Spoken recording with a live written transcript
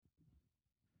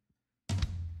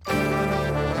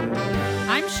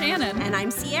I'm Shannon. And I'm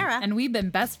Sierra. And we've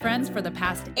been best friends for the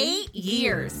past 8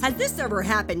 years. Has this ever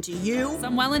happened to you?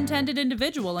 Some well-intended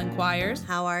individual inquires.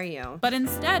 How are you? But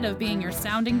instead of being your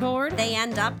sounding board, they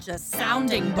end up just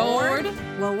sounding bored.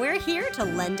 Well, we're here to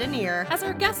lend an ear as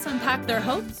our guests unpack their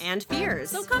hopes and fears.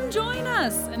 So come join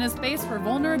us in a space where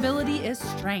vulnerability is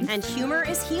strength and humor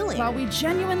is healing. While we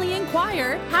genuinely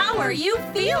inquire, how are you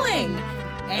feeling?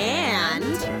 And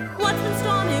what's been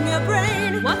storming your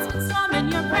brain? What's been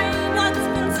storming your brain? What's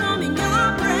been storming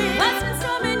your brain? What's been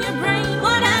storming your brain?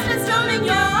 What has been storming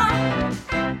your?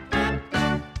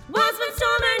 What's been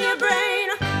storming your brain?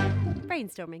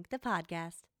 Brainstorming the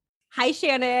podcast. Hi,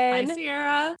 Shannon. Hi,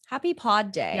 Sierra. Happy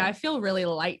pod day. Yeah, I feel really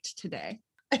light today.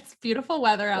 It's beautiful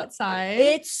weather outside.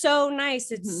 It's so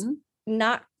nice. It's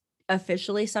not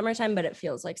officially summertime, but it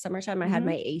feels like summertime. I had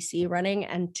my AC running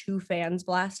and 2 fans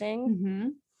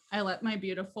blasting. I let my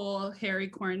beautiful hairy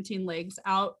quarantine legs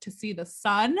out to see the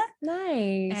sun.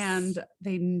 Nice. And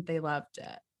they loved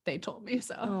it. They told me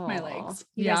so. Aww. My legs.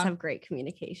 You guys have great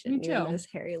communication. Me too. Those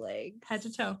hairy legs. Head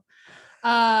to toe.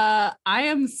 I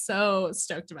am so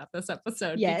stoked about this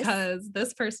episode because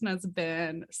this person has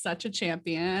been such a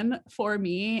champion for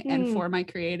me and for my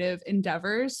creative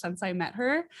endeavors since I met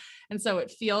her. And so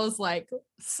it feels like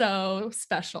so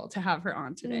special to have her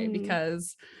on today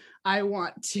because I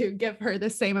want to give her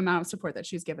the same amount of support that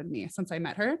she's given me since I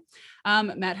met her.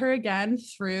 Met her again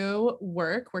through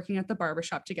working at the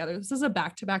barbershop together. This is a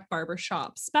back-to-back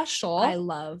barbershop special. I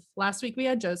love. Last week we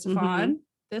had Joseph on.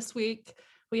 This week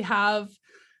we have,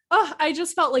 I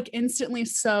just felt like instantly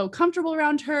so comfortable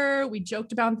around her. We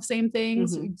joked about the same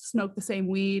things. We smoked the same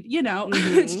weed,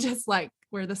 it's just like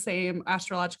we're the same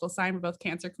astrological sign. We're both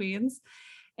Cancer queens.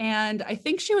 And I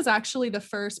think she was actually the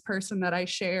first person that I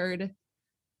shared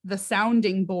the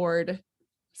sounding board,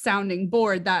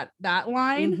 that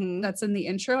line that's in the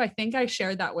intro. I think I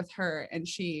shared that with her and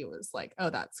she was like, oh,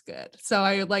 that's good. So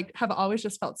I have always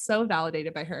just felt so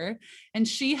validated by her, and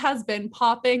she has been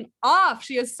popping off.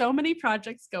 She has so many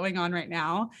projects going on right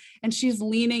now and she's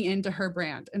leaning into her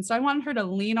brand. And so I wanted her to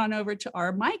lean on over to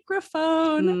our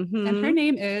microphone and her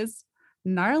name is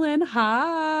Narlin.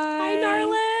 Hi,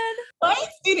 Narlin. What?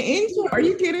 An intro? Are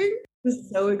you kidding? This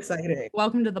is so exciting.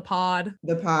 Welcome to the pod.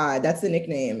 The pod. That's the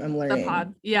nickname. I'm learning. The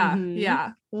pod. Yeah.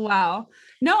 Yeah. Wow.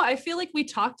 No, I feel like we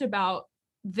talked about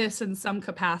this in some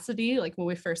capacity. Like when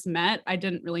we first met, I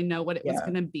didn't really know what it was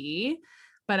going to be,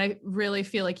 but I really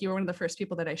feel like you were one of the first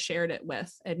people that I shared it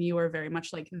with. And you were very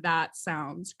much like, that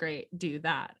sounds great. Do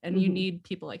that. And you need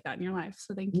people like that in your life.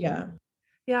 So thank you. Yeah.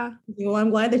 Yeah. Well, I'm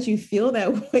glad that you feel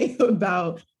that way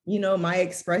about, my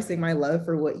expressing my love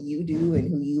for what you do and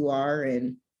who you are.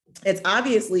 And it's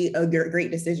obviously a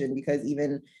great decision because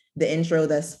even the intro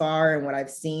thus far and what I've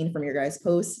seen from your guys'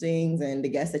 postings and the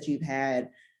guests that you've had,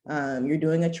 you're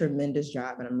doing a tremendous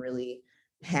job. And I'm really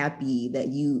happy that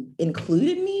you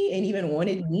included me and even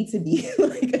wanted me to be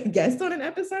like a guest on an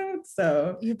episode.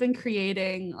 So you've been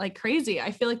creating like crazy.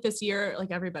 I feel like this year,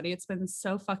 like everybody, it's been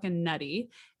so fucking nutty.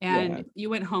 And you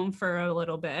went home for a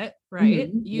little bit, right?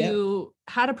 You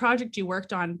had a project you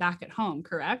worked on back at home,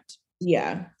 correct?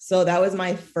 Yeah. So that was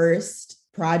my first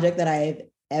project that I've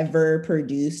ever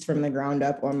produced from the ground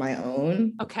up on my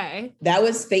own. Okay. That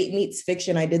was Fate Meets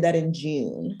Fiction. I did that in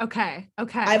June. Okay.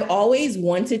 I've always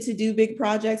wanted to do big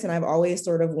projects and I've always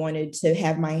sort of wanted to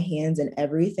have my hands in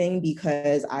everything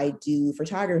because I do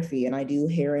photography and I do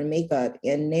hair and makeup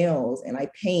and nails and I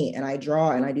paint and I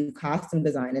draw and I do costume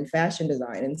design and fashion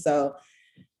design. And so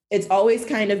it's always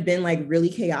kind of been like really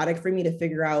chaotic for me to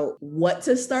figure out what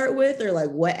to start with or like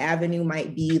what avenue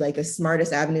might be like the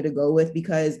smartest avenue to go with,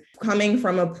 because coming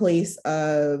from a place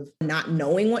of not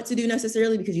knowing what to do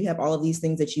necessarily because you have all of these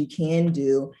things that you can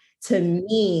do, to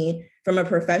me, from a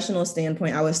professional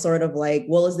standpoint, I was sort of like,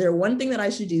 well, is there one thing that I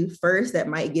should do first that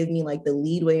might give me like the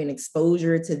leadway and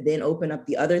exposure to then open up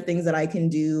the other things that I can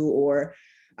do, or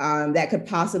that could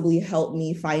possibly help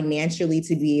me financially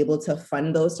to be able to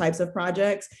fund those types of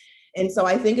projects. And so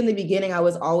I think in the beginning, I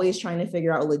was always trying to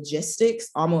figure out logistics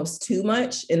almost too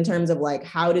much in terms of like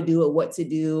how to do it, what to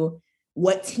do,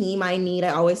 what team I need.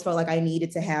 I always felt like I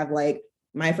needed to have like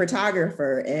my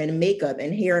photographer and makeup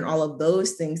and hair and all of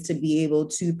those things to be able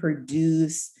to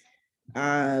produce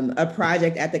a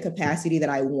project at the capacity that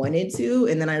I wanted to.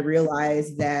 And then I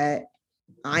realized that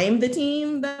I'm the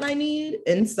team that I need.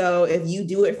 And so if you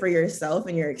do it for yourself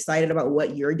and you're excited about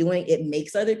what you're doing, it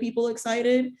makes other people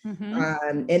excited.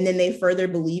 And then they further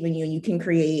believe in you and you can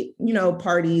create,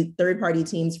 third-party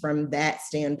teams from that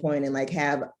standpoint and like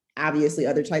have obviously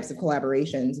other types of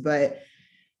collaborations. But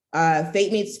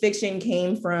Fate Meets Fiction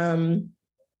came from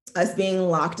us being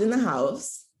locked in the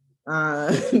house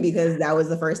because that was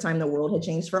the first time the world had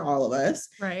changed for all of us.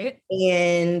 Right.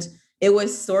 And it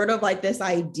was sort of like this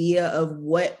idea of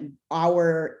what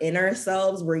our inner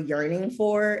selves were yearning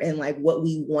for and like what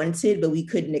we wanted, but we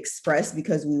couldn't express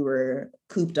because we were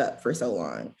cooped up for so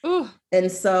long. Ooh.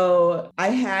 And so I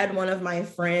had one of my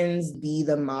friends be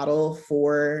the model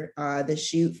for the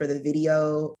shoot for the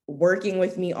video, working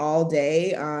with me all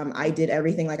day. I did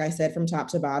everything, like I said, from top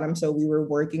to bottom. So we were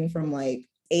working from like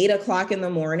 8 o'clock in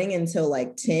the morning until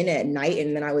like 10 at night.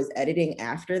 And then I was editing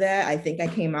after that. I think I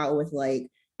came out with like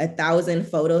 1,000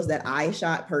 photos that I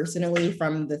shot personally.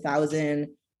 From the 1,000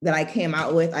 that I came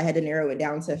out with, I had to narrow it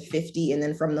down to 50. And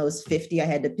then from those 50, I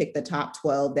had to pick the top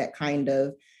 12 that kind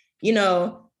of, you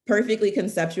know, perfectly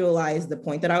conceptualized the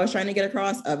point that I was trying to get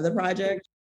across of the project.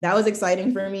 That was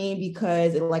exciting for me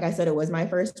because, like I said, it was my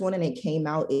first one and it came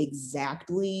out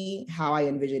exactly how I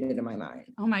envisioned it in my mind.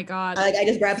 Oh my God. Like I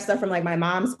just grabbed stuff from like my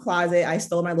mom's closet. I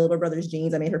stole my little brother's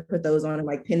jeans. I made her put those on and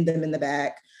like pinned them in the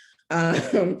back.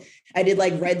 I did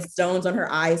like red stones on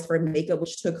her eyes for makeup,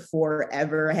 which took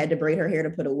forever. I had to braid her hair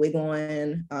to put a wig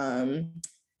on.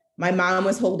 My mom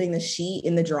was holding the sheet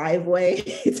in the driveway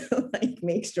to like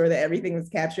make sure that everything was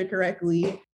captured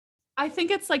correctly. I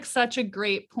think it's like such a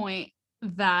great point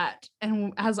that,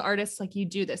 and as artists, like you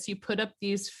do this, you put up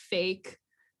these fake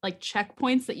like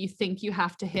checkpoints that you think you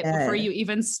have to hit before you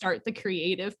even start the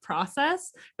creative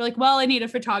process. You're like, well, I need a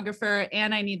photographer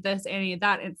and I need this and I need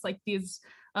that. And it's like these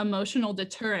emotional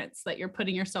deterrents that you're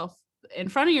putting yourself in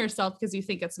front of yourself because you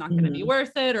think it's not going to be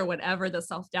worth it or whatever, the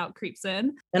self-doubt creeps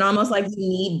in. And almost like you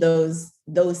need those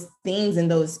things and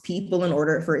those people in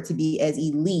order for it to be as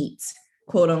elite,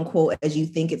 quote unquote, as you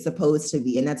think it's supposed to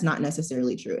be. And that's not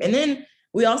necessarily true. And then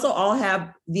we also all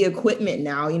have the equipment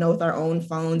now, you know, with our own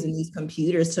phones and these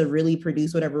computers to really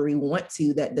produce whatever we want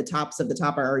to, that the tops of the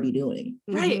top are already doing.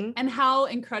 Right. And how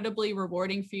incredibly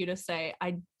rewarding for you to say,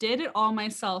 I did it all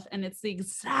myself and it's the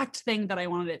exact thing that I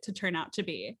wanted it to turn out to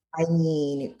be. I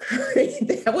mean,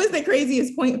 that was the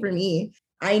craziest point for me.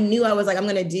 I knew I was like, I'm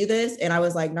going to do this. And I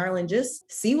was like, Narlin,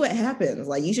 just see what happens.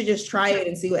 Like, you should just try it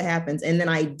and see what happens. And then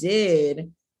I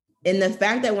did. And the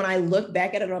fact that when I look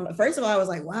back at it, first of all, I was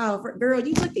like, wow, girl,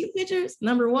 you took these pictures.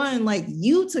 Number one, like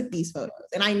you took these photos.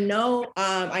 And I know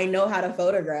how to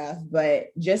photograph, but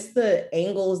just the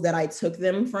angles that I took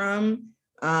them from,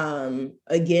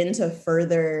 again, to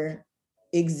further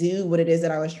exude what it is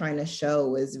that I was trying to show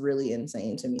was really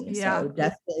insane to me. Yeah. So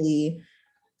definitely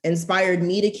inspired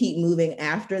me to keep moving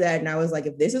after that. And I was like,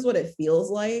 if this is what it feels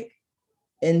like,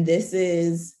 and this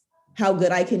is how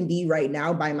good I can be right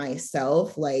now by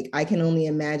myself, like I can only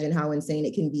imagine how insane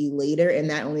it can be later. And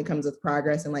that only comes with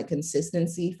progress and like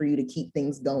consistency for you to keep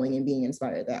things going and being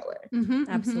inspired that way.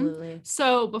 Absolutely.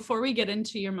 So before we get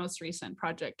into your most recent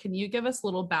project, can you give us a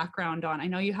little background on, I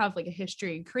know you have like a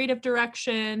history in creative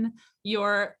direction.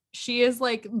 She is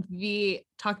like the,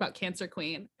 talk about Cancer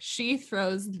Queen. She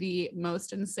throws the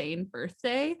most insane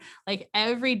birthday, like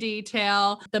every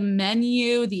detail, the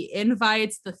menu, the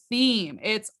invites, the theme,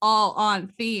 it's all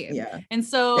on theme. Yeah. And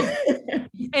so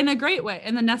in a great way,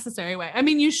 in the necessary way. I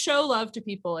mean, you show love to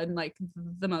people in like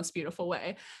the most beautiful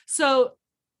way. So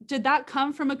did that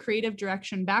come from a creative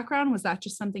direction background? Was that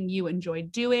just something you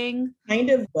enjoyed doing?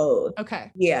 Kind of both.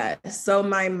 Okay. Yeah. So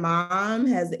my mom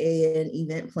has an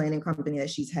event planning company that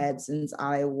she's had since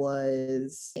I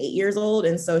was 8 years old.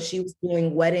 And so she was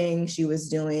doing weddings. She was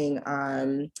doing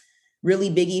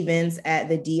really big events at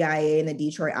the DIA and the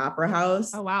Detroit Opera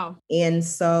House. Oh, wow. And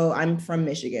so I'm from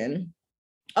Michigan.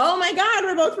 Oh my God,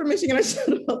 we're both from Michigan. I should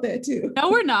have felt that too. No,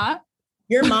 we're not.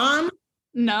 Your mom?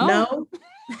 No.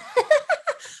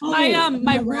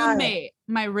 My roommate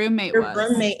Your was.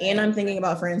 roommate, and I'm thinking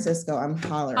about Francisco. I'm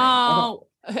hollering. Oh,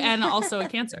 and also a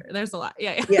Cancer. There's a lot.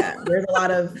 Yeah. Yeah, there's a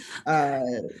lot of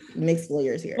mixed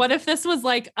layers here. What if this was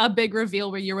like a big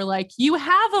reveal where you were like, you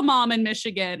have a mom in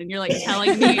Michigan, and you're like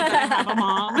telling me that I have a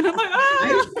mom, and I'm like,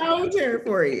 I found her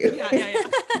for you. Yeah.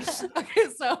 Okay,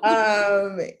 so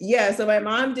so my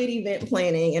mom did event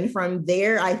planning, and from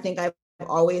there, I think I've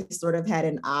always sort of had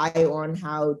an eye on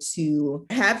how to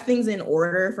have things in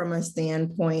order from a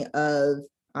standpoint of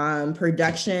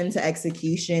production to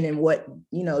execution and what,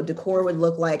 you know, decor would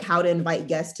look like, how to invite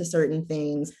guests to certain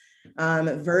things,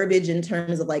 verbiage in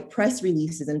terms of like press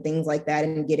releases and things like that,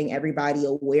 and getting everybody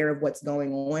aware of what's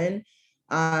going on.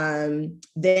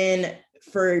 Then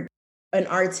for an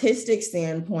artistic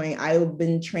standpoint, I've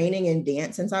been training in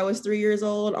dance since I was 3 years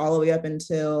old, all the way up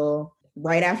until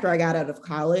right after I got out of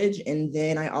college. And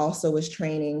then I also was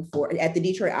training at the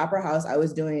Detroit Opera House. I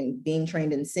was being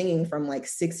trained in singing from like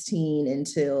 16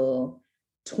 until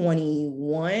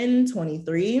 21,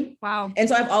 23. Wow. And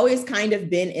so I've always kind of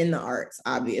been in the arts,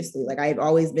 obviously. Like I've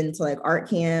always been to like art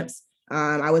camps.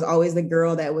 I was always the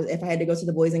girl that was, if I had to go to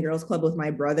the Boys and Girls Club with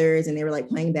my brothers and they were like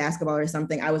playing basketball or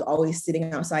something, I was always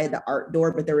sitting outside the art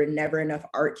door, but there were never enough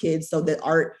art kids. So the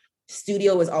art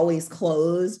studio was always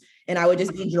closed. And I would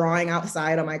just be drawing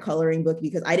outside on my coloring book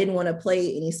because I didn't want to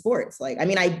play any sports. Like, I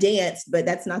mean, I danced, but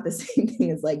that's not the same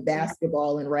thing as like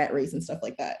basketball and rat race and stuff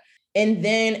like that. And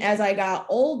then as I got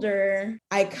older,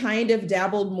 I kind of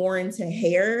dabbled more into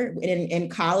hair in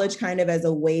college, kind of as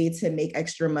a way to make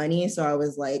extra money. So I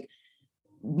was like,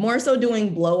 more so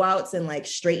doing blowouts and like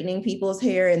straightening people's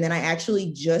hair. And then I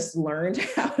actually just learned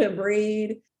how to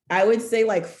braid, I would say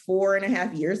like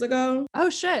 4.5 years ago. Oh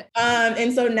shit.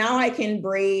 And so now I can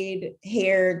braid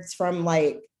hair from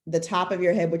like the top of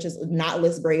your head, which is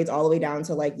knotless braids, all the way down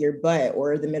to like your butt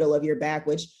or the middle of your back,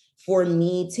 which for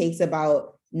me takes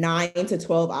about 9 to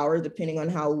 12 hours, depending on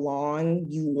how long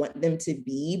you want them to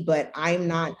be. But I'm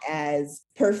not as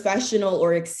professional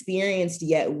or experienced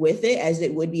yet with it as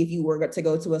it would be if you were to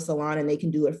go to a salon and they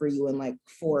can do it for you in like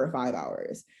 4 or 5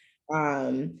 hours.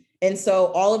 And so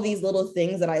all of these little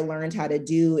things that I learned how to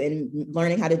do and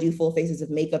learning how to do full faces of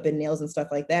makeup and nails and stuff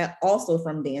like that, also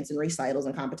from dance and recitals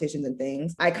and competitions and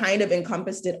things, I kind of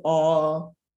encompassed it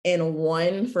all in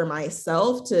one for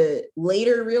myself to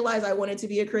later realize I wanted to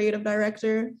be a creative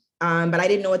director. But I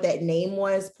didn't know what that name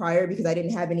was prior because I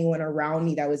didn't have anyone around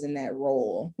me that was in that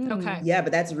role. Okay. Yeah,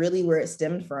 but that's really where it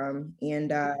stemmed from.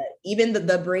 And even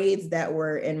the braids that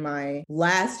were in my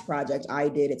last project I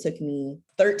did, it took me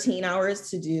 13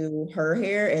 hours to do her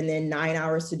hair and then 9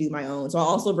 hours to do my own. So I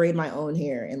also braid my own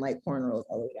hair and like cornrows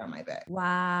all the way down my back.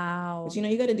 Wow. But you know,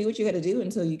 you got to do what you got to do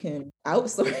until you can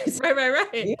outsource.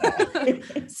 Right.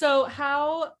 Yeah. So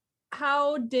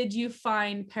how did you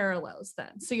find parallels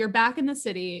then? So you're back in the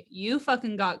city, you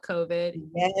fucking got COVID.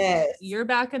 Yes. You're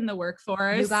back in the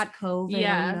workforce. You got COVID.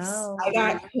 Yes. No. I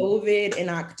got COVID in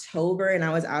October and I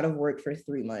was out of work for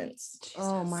 3 months.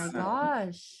 Oh my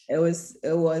gosh. It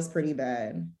was pretty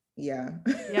bad. Yeah.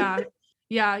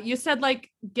 Yeah. You said like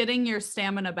getting your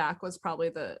stamina back was probably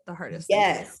the hardest.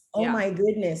 Yes. thing. Oh my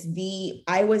goodness.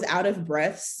 I was out of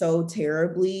breath so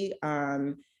terribly.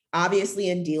 Obviously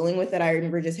in dealing with it, I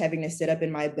remember just having to sit up in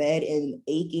my bed in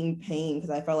aching pain because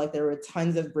I felt like there were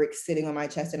tons of bricks sitting on my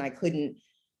chest and I couldn't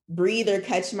breathe or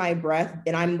catch my breath.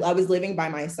 And I was living by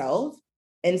myself.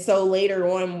 And so later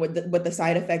on, what the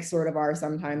side effects sort of are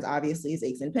sometimes obviously is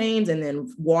aches and pains and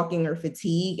then walking or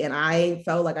fatigue. And I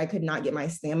felt like I could not get my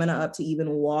stamina up to even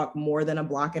walk more than a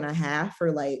block and a half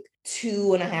for like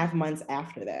 2.5 months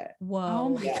after that. Whoa. Oh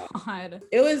my God.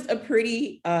 It was a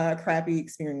pretty crappy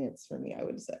experience for me, I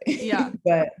would say. Yeah.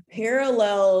 But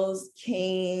parallels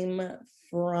came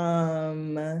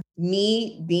from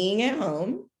me being at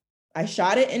home. I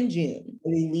shot it in June,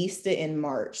 released it in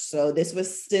March. So this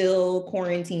was still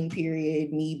quarantine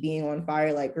period, me being on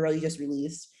fire, like, girl, you just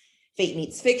released Fate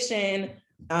Meets Fiction.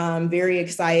 Very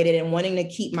excited and wanting to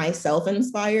keep myself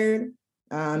inspired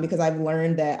because I've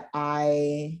learned that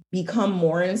I become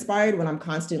more inspired when I'm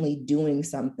constantly doing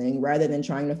something rather than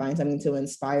trying to find something to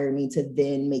inspire me to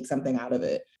then make something out of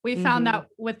it. We found that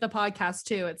with the podcast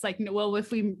too. It's like, well,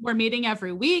 if we're meeting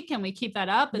every week and we keep that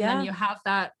up and then you have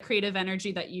that creative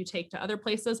energy that you take to other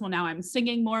places. Well, now I'm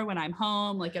singing more when I'm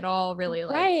home. Like it all really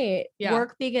like, right.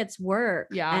 Work begets work.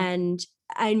 Yeah. And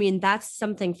I mean, that's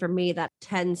something for me that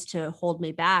tends to hold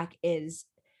me back is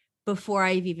before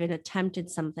I've even attempted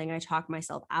something, I talk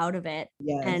myself out of it.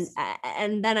 Yes.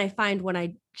 And then I find when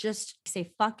I just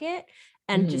say, fuck it,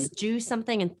 and just do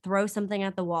something and throw something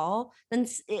at the wall, then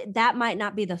that might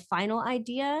not be the final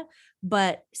idea,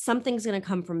 but something's going to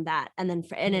come from that. And then,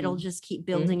 and it'll just keep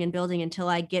building and building until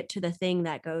I get to the thing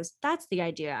that goes, that's the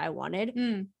idea I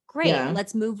wanted. Great.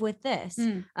 Let's move with this.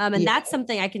 And that's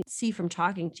something I can see from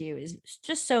talking to you is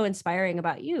just so inspiring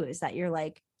about you is that you're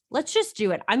like, let's just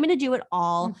do it. I'm going to do it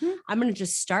all. I'm going to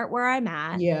just start where I'm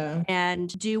at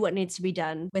and do what needs to be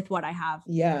done with what I have.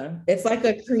 Yeah. It's like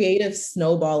a creative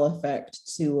snowball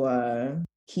effect to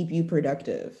keep you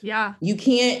productive. Yeah. You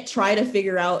can't try to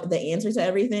figure out the answer to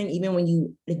everything. Even when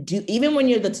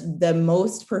you're the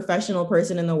most professional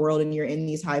person in the world and you're in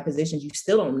these high positions, you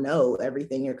still don't know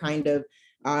everything. You're kind of,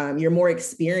 you're more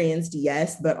experienced.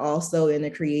 Yes. But also in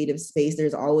the creative space,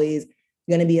 there's always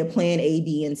going to be a plan A,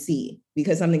 B, and C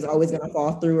because something's always going to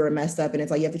fall through or mess up. And it's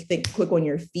like, you have to think quick on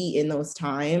your feet in those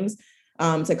times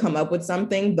to come up with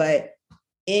something. But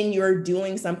in your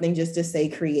doing something just to say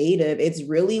creative, it's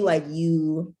really like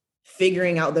you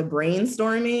figuring out the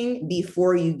brainstorming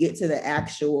before you get to the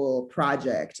actual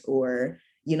project or,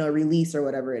 release or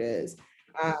whatever it is.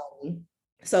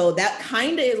 So that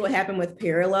kind of is what happened with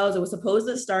Parallels. It was supposed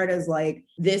to start as like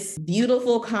this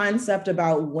beautiful concept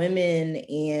about women.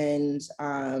 And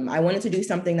I wanted to do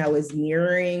something that was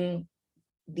mirroring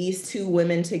these two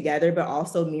women together, but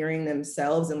also mirroring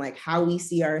themselves and like how we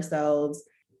see ourselves,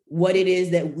 what it is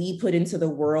that we put into the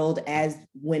world as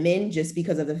women, just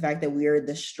because of the fact that we are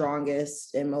the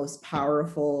strongest and most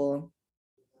powerful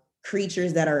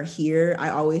creatures that are here. I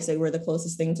always say we're the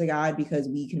closest thing to God because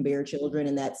we can bear children,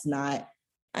 and that's not,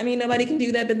 I mean, nobody can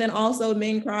do that, but then also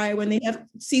men cry when they have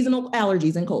seasonal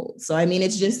allergies and colds. So, I mean,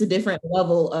 it's just a different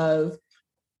level of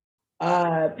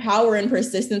power and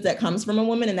persistence that comes from a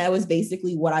woman. And that was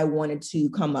basically what I wanted to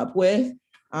come up with.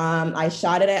 I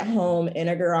shot it at home in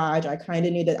a garage. I kind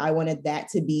of knew that I wanted that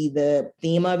to be the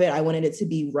theme of it. I wanted it to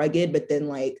be rugged, but then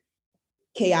like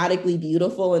chaotically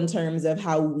beautiful in terms of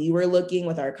how we were looking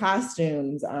with our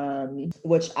costumes,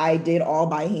 which I did all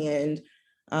by hand.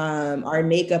 Our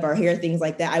makeup, our hair, things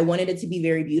like that. I wanted it to be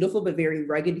very beautiful, but very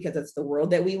rugged because that's the world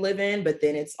that we live in. But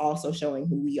then it's also showing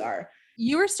who we are.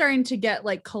 You were starting to get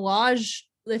like collage.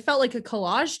 It felt like a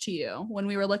collage to you when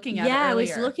we were looking at it earlier. I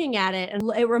was looking at it and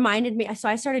it reminded me. So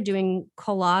I started doing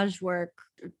collage work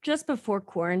just before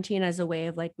quarantine as a way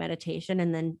of like meditation,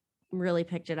 and then really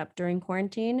picked it up during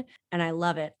quarantine. And I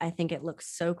love it. I think it looks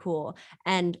so cool.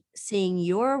 And seeing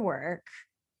your work,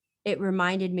 it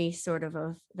reminded me sort of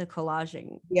the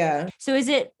collaging. Yeah. So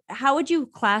how would you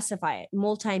classify it?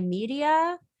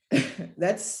 Multimedia?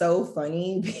 That's so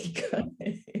funny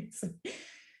because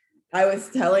I was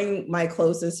telling my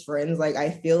closest friends, like,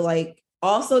 I feel like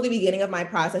also the beginning of my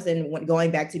process and going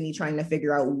back to me trying to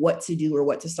figure out what to do or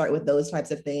what to start with those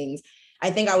types of things, I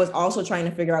think I was also trying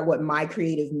to figure out what my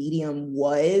creative medium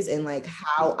was and like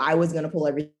how I was going to pull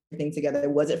everything together.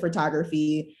 Was it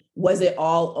photography? Was it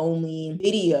all only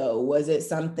video? Was it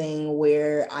something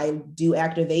where I do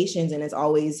activations and it's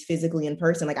always physically in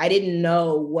person? Like I didn't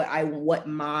know what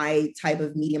my type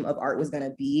of medium of art was going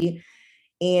to be.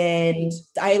 And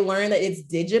I learned that it's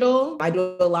digital. I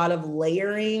do a lot of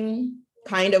layering,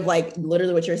 kind of like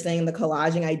literally what you're saying, the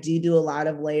collaging. I do a lot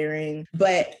of layering,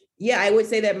 but yeah, I would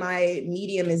say that my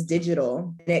medium is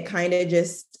digital. And it kind of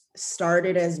just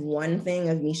started as one thing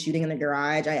of me shooting in the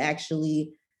garage. I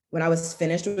actually, when I was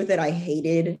finished with it, I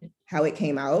hated how it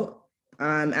came out.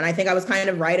 And I think I was kind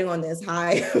of riding on this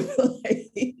high of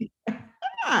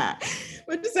like,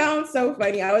 which sounds so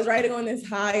funny. I was riding on this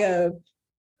high of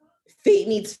fate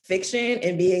meets fiction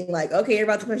and being like, okay, you're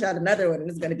about to push out another one and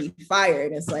it's going to be fire.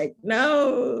 And it's like,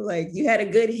 no, like you had a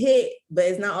good hit, but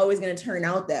it's not always going to turn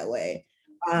out that way.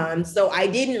 So I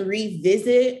didn't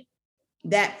revisit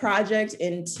that project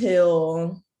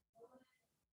until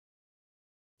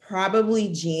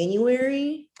probably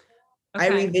January. Okay. I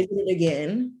revisited it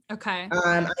again. Okay.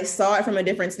 I saw it from a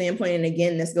different standpoint. And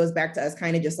again, this goes back to us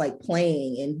kind of just like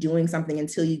playing and doing something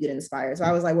until you get inspired. So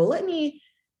I was like, well, let me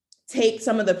take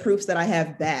some of the proofs that I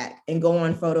have back and go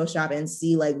on Photoshop and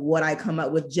see like what I come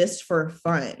up with just for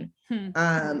fun.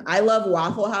 I love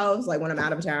Waffle House, like when I'm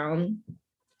out of town.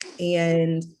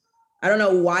 And I don't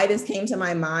know why this came to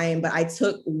my mind, but I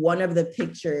took one of the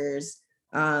pictures,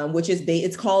 which is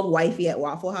it's called Wifey at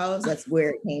Waffle House. That's where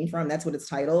it came from. That's what it's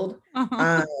titled.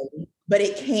 Uh-huh. But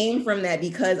it came from that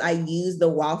because I used the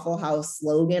Waffle House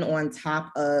slogan on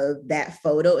top of that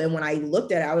photo. And when I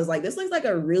looked at it, I was like, this looks like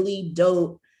a really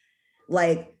dope,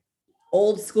 like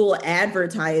old school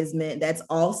advertisement that's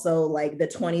also like the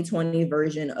 2020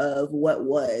 version of what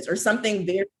was, or something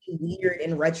very weird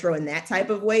and retro in that type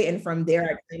of way. And from there,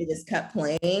 I kind of just kept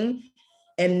playing.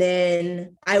 And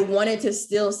then I wanted to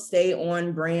still stay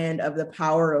on brand of the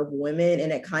power of women.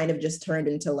 And it kind of just turned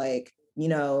into like, you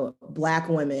know, Black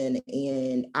women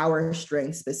and our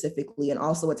strength specifically, and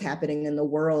also what's happening in the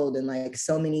world and like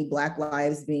so many Black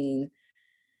lives being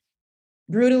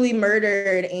brutally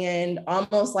murdered, and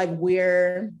almost like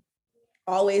we're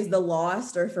always the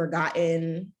lost or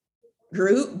forgotten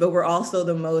group, but we're also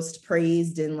the most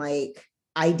praised and like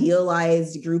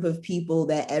idealized group of people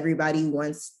that everybody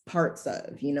wants parts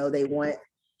of. You know, they want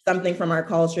something from our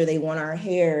culture. They want our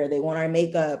hair, they want our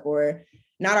makeup, or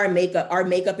not our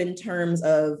makeup in terms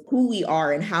of who we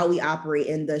are and how we operate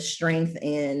and the strength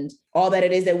and all that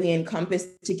it is that we encompass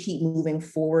to keep moving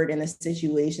forward in the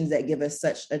situations that give us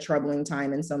such a troubling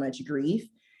time and so much grief.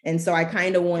 And so I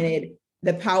kind of wanted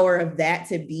the power of that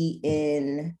to be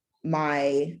in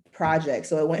my project.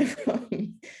 So it went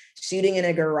from shooting in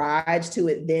a garage to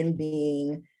it then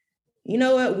being, you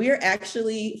know what, we're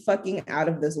actually fucking out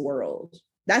of this world.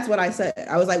 That's what I said.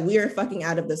 I was like, we are fucking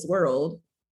out of this world.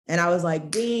 And I was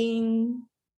like, ding,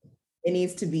 it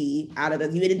needs to be out of the,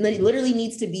 it literally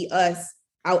needs to be us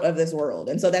out of this world.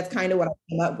 And so that's kind of what I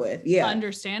came up with. Yeah.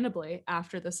 Understandably,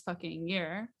 after this fucking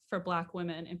year, for Black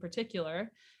women in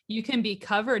particular, you can be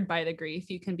covered by the grief.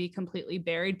 You can be completely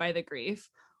buried by the grief.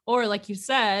 Or like you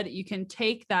said, you can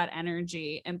take that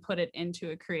energy and put it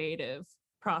into a creative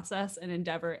process and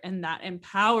endeavor, and that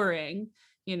empowering,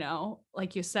 you know,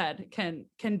 like you said,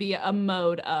 can be a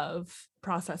mode of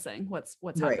processing what's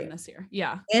happened this year.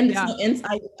 Yeah. And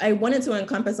I wanted to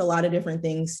encompass a lot of different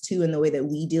things too in the way that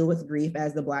we deal with grief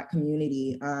as the Black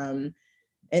community.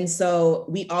 And so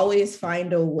we always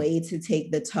find a way to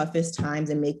take the toughest times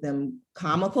and make them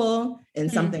comical and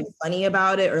something funny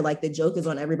about it, or like the joke is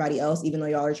on everybody else, even though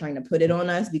y'all are trying to put it on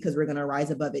us because we're going to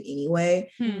rise above it anyway.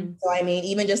 So, I mean,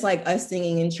 even just like us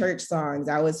singing in church songs,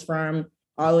 I was from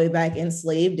all the way back in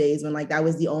slave days when like that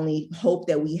was the only hope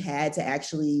that we had to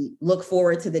actually look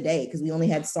forward to the day because we only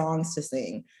had songs to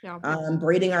sing.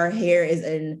 Braiding our hair is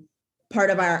an part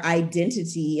of our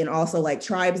identity and also like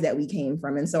tribes that we came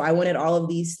from. And so I wanted all of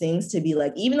these things to be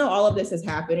like, even though all of this is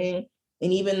happening,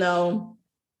 and even though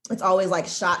it's always like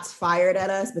shots fired at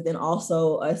us, but then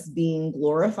also us being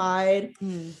glorified,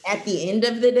 at the end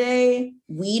of the day,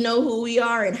 we know who we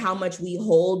are and how much we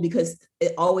hold, because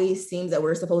it always seems that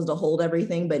we're supposed to hold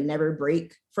everything but never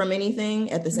break from anything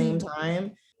at the same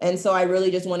time. And so I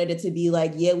really just wanted it to be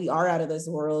like, yeah, we are out of this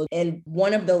world. And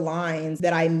one of the lines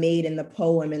that I made in the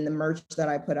poem and the merch that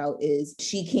I put out is,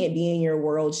 she can't be in your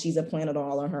world. She's a planet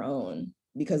all on her own,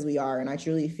 because we are. And I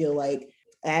truly feel like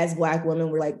as Black women,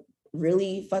 we're like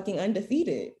really fucking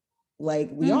undefeated. Like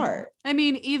we are. I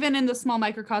mean, even in the small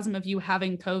microcosm of you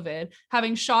having COVID,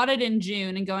 having shot it in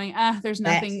June and going, there's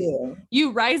nothing,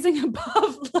 you rising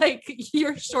above like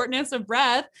your shortness of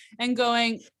breath and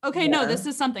going, okay, no, this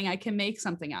is something, I can make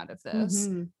something out of this.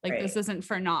 Like this isn't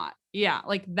for naught. Yeah.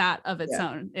 Like that of its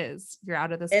own is, you're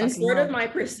out of this. And sort of my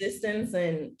persistence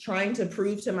and trying to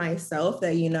prove to myself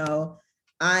that, you know,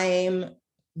 I'm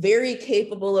very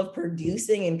capable of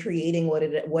producing and creating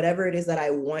whatever it is that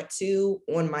I want to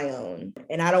on my own.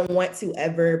 And I don't want to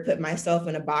ever put myself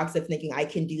in a box of thinking I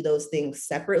can do those things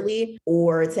separately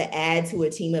or to add to a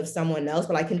team of someone else,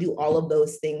 but I can do all of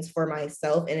those things for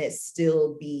myself and it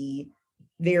still be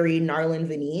very Narlin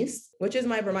Venice, which is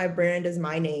my brand is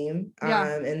my name.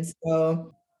 And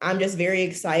so I'm just very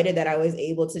excited that I was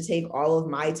able to take all of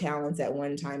my talents at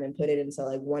one time and put it into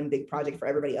like one big project for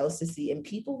everybody else to see. And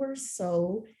people were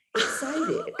so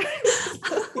excited.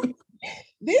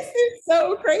 This is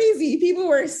so crazy. People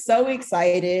were so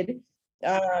excited.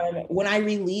 When I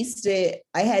released it,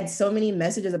 I had so many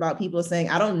messages about people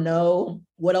saying, I don't know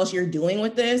what else you're doing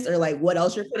with this or like what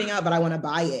else you're putting out, but I want to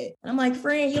buy it. And I'm like,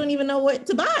 friend, you don't even know what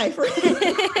to buy,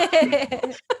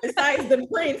 friend. Besides the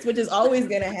prints, which is always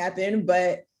going to happen.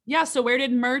 But yeah. So where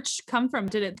did merch come from?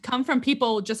 Did it come from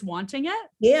people just wanting it?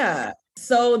 Yeah.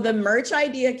 So the merch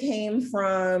idea came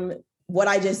from what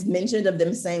I just mentioned of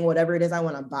them saying whatever it is I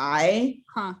want to buy.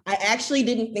 I actually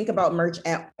didn't think about merch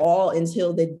at all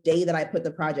until the day that I put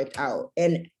the project out.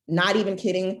 And not even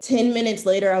kidding, 10 minutes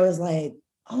later, I was like,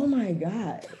 oh my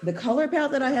God, the color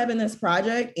palette that I have in this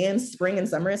project and spring and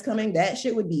summer is coming, that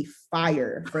shit would be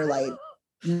fire for like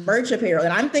merch apparel.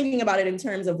 And I'm thinking about it in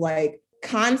terms of like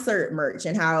concert merch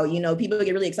and how, you know, people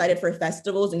get really excited for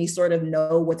festivals and you sort of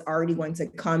know what's already going to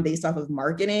come based off of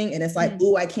marketing. And it's like,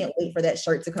 ooh, I can't wait for that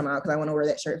shirt to come out because I want to wear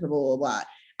that shirt for blah, blah, blah.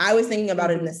 I was thinking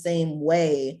about it in the same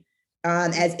way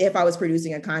as if I was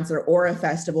producing a concert or a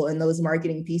festival, and those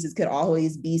marketing pieces could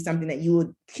always be something that you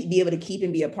would be able to keep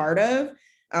and be a part of.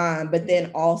 But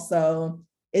then also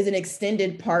is an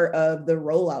extended part of the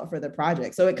rollout for the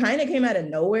project. So it kind of came out of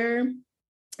nowhere,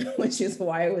 which is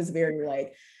why it was very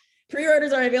like,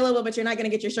 pre-orders are available, but you're not going to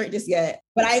get your shirt just yet.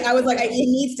 But I was like, it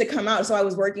needs to come out. So I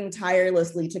was working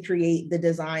tirelessly to create the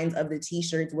designs of the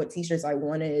t-shirts, what t-shirts I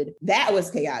wanted. That was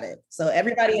chaotic. So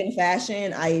everybody in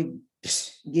fashion, I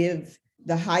give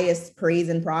the highest praise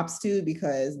and props to,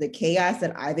 because the chaos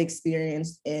that I've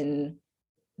experienced in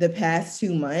the past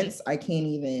 2 months, I can't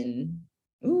even...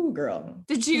 Ooh, girl.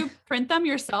 Did you print them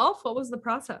yourself? What was the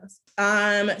process?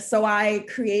 So I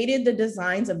created the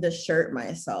designs of the shirt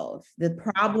myself. The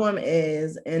problem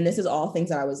is, and this is all things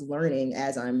that I was learning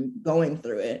as I'm going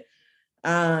through it,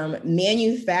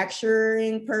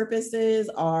 manufacturing purposes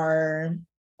or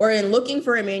in looking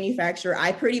for a manufacturer,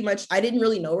 I didn't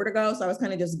really know where to go. So I was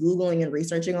kind of just Googling and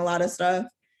researching a lot of stuff.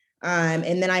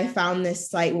 And then I found this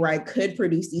site where I could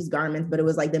produce these garments, but it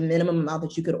was like the minimum amount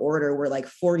that you could order were like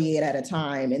 48 at a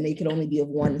time, and they could only be of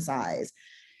one size.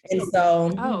 And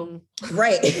so,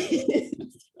 right.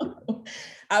 So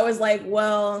I was like,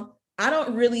 well, I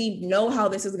don't really know how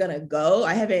this is going to go.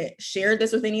 I haven't shared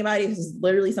this with anybody. This is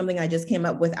literally something I just came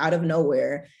up with out of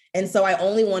nowhere. And so I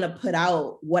only want to put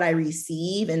out what I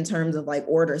receive in terms of like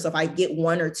order. So if I get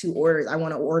 1 or 2 orders, I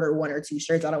want to order 1 or 2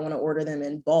 shirts. I don't want to order them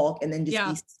in bulk and then just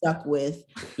be stuck with,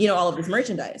 all of this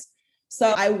merchandise.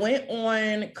 So I went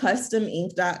on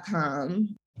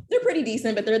customink.com. They're pretty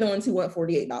decent, but they're the ones who want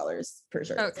 $48 per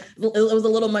shirt. Okay. It was a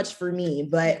little much for me,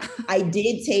 but I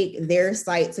did take their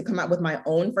site to come out with my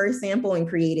own first sample and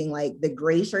creating like the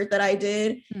gray shirt that I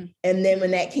did. And then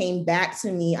when that came back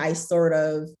to me, I sort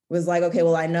of was like, okay,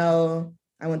 well, I know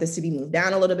I want this to be moved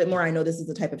down a little bit more. I know this is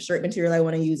the type of shirt material I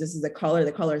want to use. This is the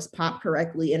colors pop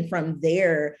correctly. And from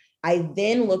there, I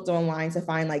then looked online to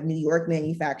find like New York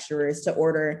manufacturers to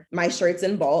order my shirts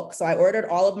in bulk. So I ordered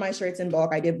all of my shirts in bulk.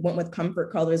 Went with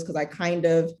comfort colors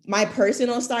because my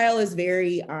personal style is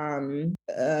very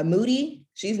moody.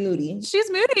 She's moody.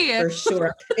 She's moody. For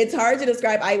sure. It's hard to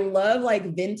describe. I love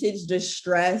like vintage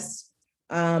distressed,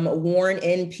 worn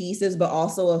in pieces, but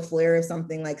also a flair of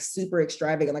something like super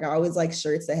extravagant. Like I always like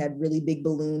shirts that had really big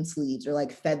balloon sleeves or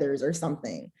like feathers or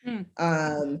something.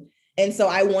 And so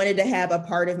I wanted to have a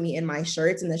part of me in my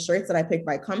shirts, and the shirts that I picked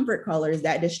by Comfort Colors,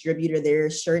 that distributor, their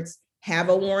shirts have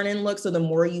a worn in look. So the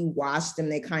more you wash them,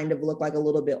 they kind of look like a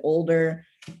little bit older.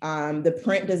 The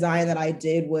print design that I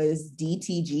did was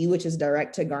DTG, which is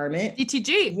direct to garment.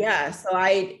 DTG. Yeah. So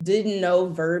I didn't know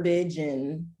verbiage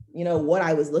and, what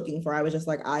I was looking for. I was just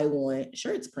like, I want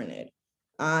shirts printed.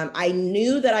 I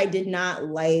knew that I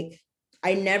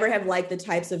never have liked the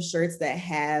types of shirts that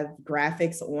have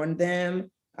graphics on them.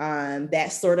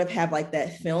 That sort of have like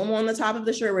that film on the top of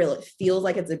the shirt where it feels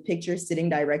like it's a picture sitting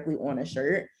directly on a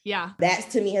shirt. Yeah.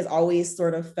 That to me has always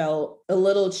sort of felt a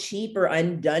little cheap or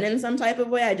undone in some type of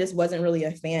way. I just wasn't really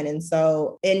a fan. And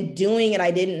so in doing it, I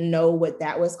didn't know what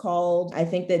that was called. I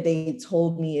think that they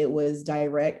told me it was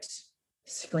direct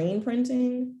screen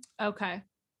printing. Okay.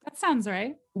 That sounds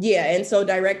right. Yeah. And so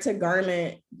direct to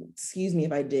garment, excuse me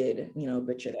if I did,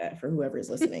 butcher that for whoever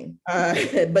is listening.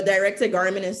 But direct to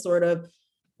garment is sort of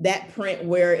that print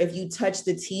where if you touch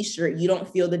the t-shirt, you don't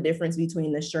feel the difference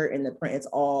between the shirt and the print. It's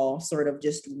all sort of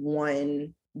just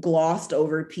one glossed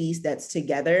over piece that's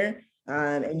together.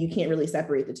 And you can't really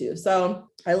separate the two. So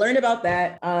I learned about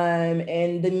that.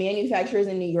 And the manufacturers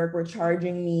in New York were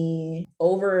charging me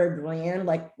over $1,000,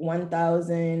 like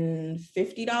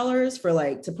 $1,050 for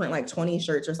to print like 20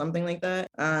 shirts or something like that.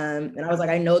 And I was like,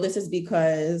 I know this is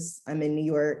because I'm in New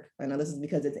York. I know this is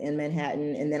because it's in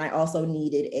Manhattan. And then I also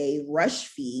needed a rush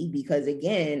fee because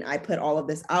again, I put all of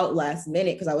this out last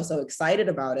minute because I was so excited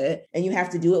about it. And you have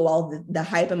to do it while the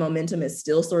hype and momentum is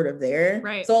still sort of there.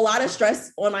 Right. So a lot of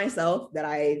stress on myself that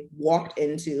I walked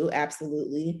into,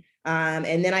 absolutely.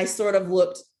 And then I sort of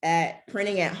looked at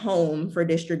printing at home for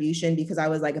distribution because I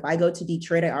was like, if I go to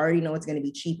Detroit, I already know it's going to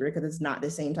be cheaper because it's not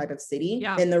the same type of city.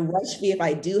 Yeah. And the rush fee, if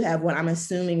I do have one, I'm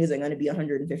assuming isn't going to be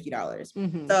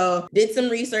 $150. So did some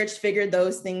research, figured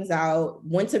those things out,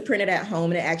 went to print it at home,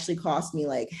 and it actually cost me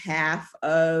like half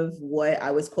of what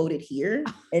I was quoted here.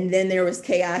 And then there was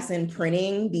chaos in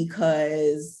printing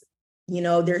because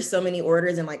there's so many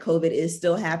orders and like COVID is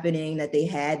still happening that they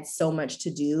had so much to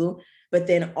do. But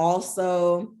then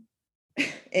also,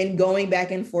 and going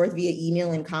back and forth via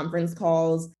email and conference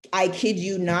calls, I kid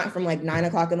you not, from like 9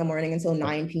 o'clock in the morning until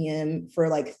 9 p.m. for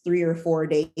like 3 or 4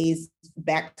 days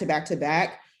back to back to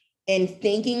back. And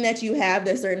thinking that you have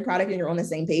this certain product and you're on the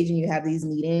same page and you have these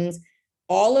meetings.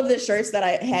 All of the shirts that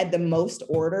I had the most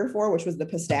order for, which was the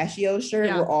pistachio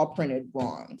shirt, were all printed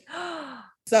wrong.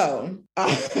 So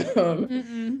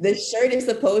the shirt is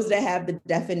supposed to have the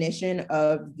definition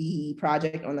of the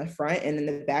project on the front, and then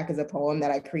the back is a poem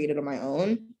that I created on my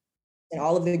own. And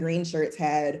all of the green shirts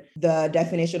had the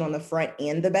definition on the front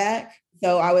and the back.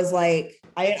 So I was like,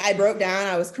 I broke down,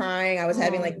 I was crying, I was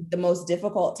having like the most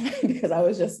difficult time because I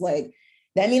was just like,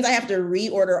 that means I have to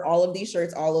reorder all of these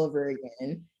shirts all over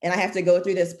again. And I have to go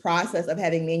through this process of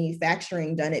having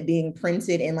manufacturing done, it being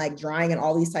printed and like drying and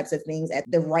all these types of things at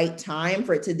the right time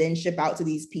for it to then ship out to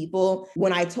these people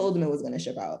when I told them it was going to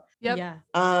ship out. Yep. Yeah.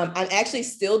 I'm actually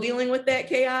still dealing with that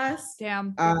chaos.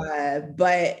 Damn.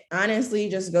 But honestly,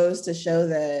 just goes to show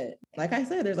that, like I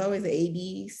said, there's always A,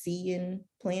 B, C, and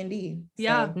plan D. So.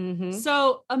 Yeah.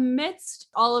 So amidst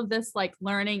all of this, like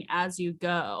learning as you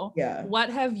go, what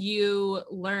have you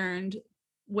learned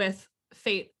with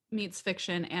Fate Meets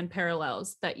Fiction and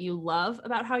Parallels that you love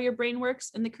about how your brain works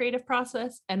in the creative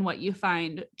process, and what you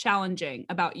find challenging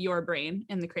about your brain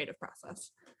in the creative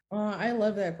process? I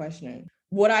love that question.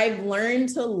 What I've learned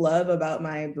to love about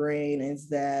my brain is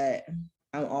that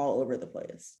I'm all over the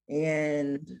place.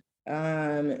 And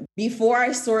before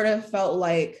I sort of felt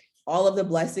like all of the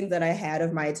blessings that I had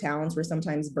of my talents were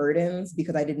sometimes burdens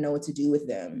because I didn't know what to do with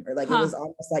them. Or like, it was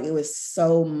almost like it was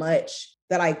so much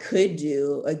that I could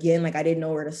do. Again, like I didn't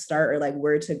know where to start or like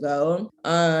where to go.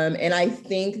 And I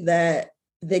think that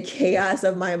the chaos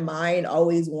of my mind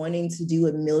always wanting to do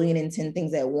 1,000,010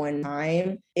 things at one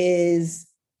time is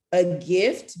a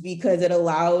gift because it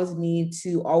allows me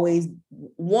to always,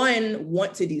 one,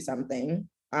 want to do something.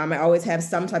 I always have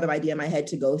some type of idea in my head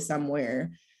to go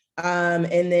somewhere.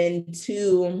 And then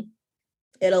two,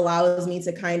 it allows me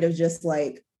to kind of just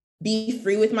like be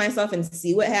free with myself and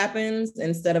see what happens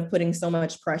instead of putting so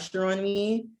much pressure on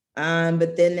me.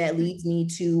 But then that leads me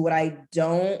to what I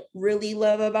don't really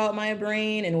love about my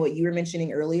brain and what you were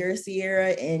mentioning earlier, Sierra,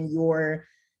 and your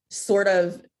sort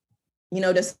of,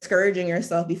 discouraging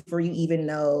yourself before you even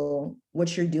know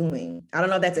what you're doing. I don't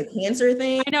know if that's a Cancer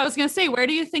thing. I know, I was going to say, where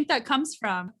do you think that comes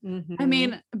from? Mm-hmm. I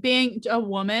mean, being a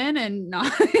woman and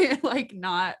not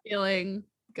not feeling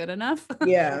good enough.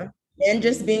 Yeah. And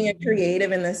just being a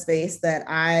creative in the space that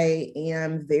I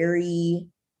am very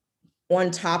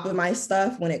on top of my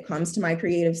stuff when it comes to my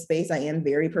creative space. I am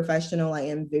very professional. I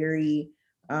am very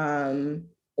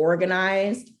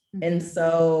organized. Mm-hmm. And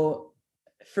so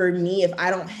for me, if I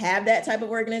don't have that type of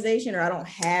organization or I don't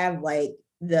have like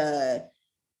a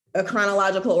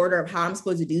chronological order of how I'm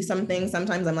supposed to do something,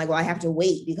 sometimes I'm like, well, I have to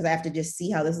wait because I have to just see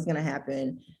how this is going to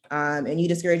happen. And you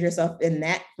discourage yourself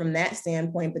from that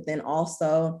standpoint, but then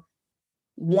also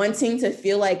wanting to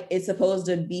feel like it's supposed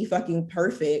to be fucking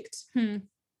perfect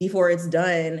before it's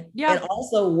done. Yeah. And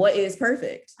also what is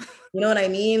perfect? You know what I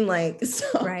mean? Like, so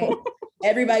right.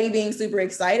 Everybody being super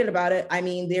excited about it. I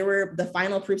mean, there were the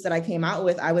final proofs that I came out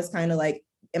with. I was kind of like,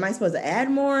 am I supposed to add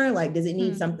more? Like, does it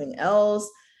need something else?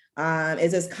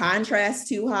 Is this contrast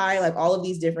too high? Like all of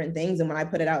these different things. And when I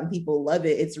put it out and people love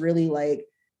it, it's really like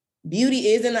beauty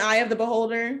is in the eye of the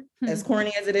beholder, as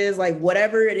corny as it is. Like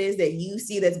whatever it is that you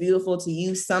see that's beautiful to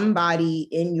you, somebody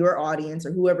in your audience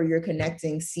or whoever you're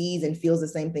connecting sees and feels the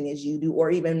same thing as you do,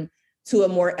 or even to a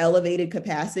more elevated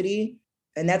capacity.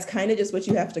 And that's kind of just what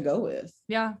you have to go with.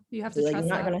 Yeah, you have to trust. You're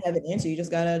not going to have an answer. You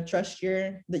just got to trust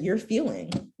your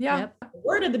feeling. Yeah. Yep. The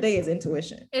word of the day is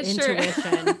intuition.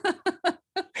 Intuition.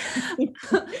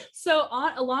 So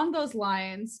along those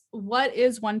lines, what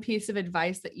is one piece of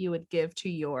advice that you would give to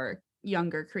your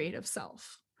younger creative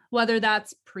self? Whether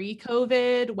that's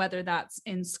pre-COVID, whether that's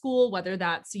in school, whether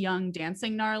that's young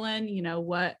dancing Narlin,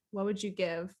 what would you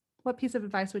give? What piece of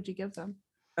advice would you give them?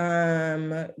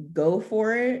 Go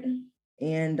for it.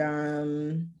 And I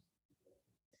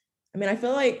mean, I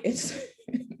feel like it's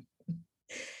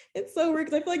it's so weird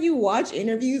because I feel like you watch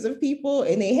interviews of people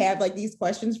and they have like these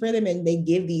questions for them and they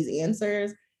give these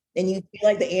answers and you feel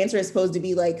like the answer is supposed to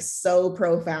be like so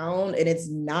profound, and it's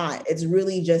not. It's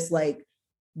really just like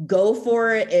go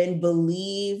for it and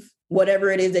believe whatever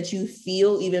it is that you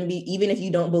feel, even if you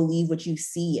don't believe what you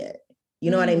see yet. You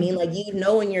know what I mean? Like,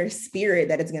 in your spirit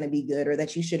that it's going to be good or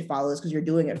that you should follow this because you're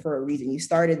doing it for a reason. You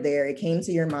started there. It came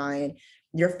to your mind.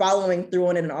 You're following through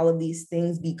on it and all of these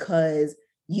things because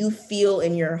you feel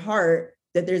in your heart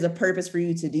that there's a purpose for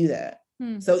you to do that.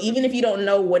 So even if you don't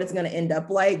know what it's going to end up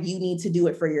like, you need to do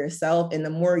it for yourself. And the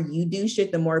more you do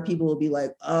shit, the more people will be like,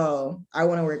 oh, I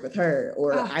want to work with her.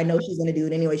 Or I know she's going to do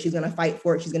it anyway. She's going to fight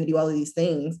for it. She's going to do all of these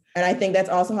things. And I think that's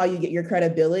also how you get your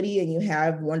credibility and you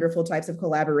have wonderful types of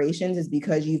collaborations, is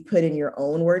because you've put in your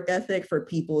own work ethic for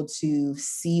people to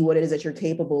see what it is that you're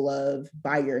capable of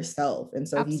by yourself. And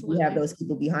so Absolutely. If you have those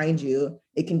people behind you,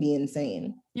 it can be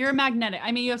insane. You're magnetic.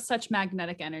 I mean, you have such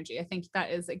magnetic energy. I think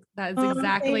that is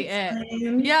exactly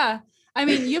it. Yeah. I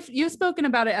mean, you've spoken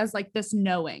about it as like this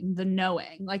knowing,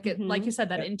 like it, like you said,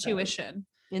 that intuition.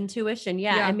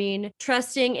 Yeah. I mean,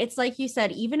 trusting, it's like you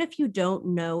said, even if you don't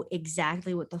know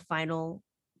exactly what the final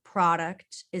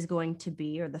product is going to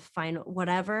be or the final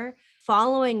whatever,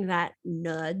 following that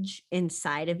nudge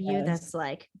inside of you that's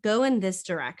like, go in this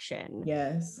direction.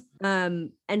 Yes.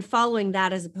 And following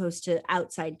that as opposed to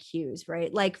outside cues,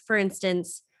 right? Like, for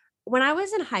instance, when I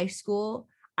was in high school,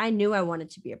 I knew I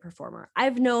wanted to be a performer.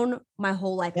 I've known my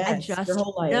whole life. I've just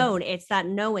known. It's that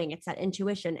knowing, it's that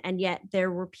intuition. And yet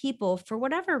there were people, for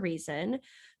whatever reason,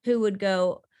 who would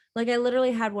go, like, I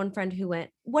literally had one friend who went,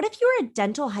 what if you were a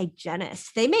dental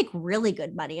hygienist? They make really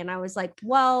good money. And I was like,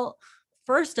 well,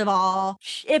 first of all,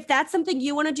 if that's something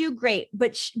you want to do, great.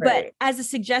 But as a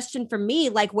suggestion from me,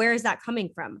 like, where is that coming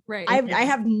from? Right. I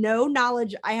have no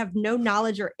knowledge. I have no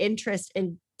knowledge or interest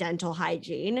in dental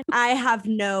hygiene.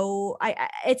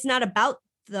 It's not about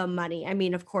the money. I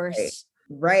mean, of course.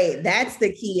 Right. That's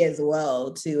the key as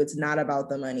well, too. It's not about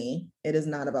the money. It is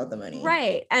not about the money.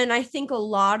 Right. And I think a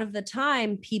lot of the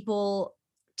time people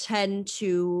tend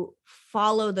to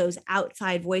follow those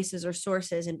outside voices or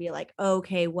sources and be like,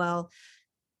 okay, well,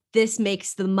 this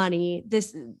makes the money,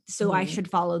 so I should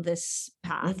follow this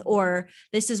path, or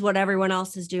this is what everyone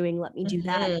else is doing, let me do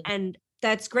that. And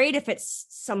that's great if it's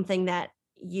something that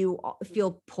you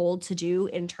feel pulled to do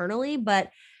internally,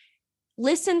 but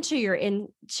listen to your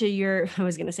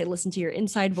listen to your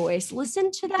inside voice,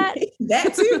 listen to that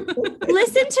that too.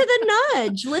 Listen to the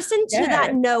nudge, listen to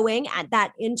that knowing, at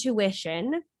that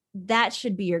intuition. That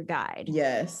should be your guide.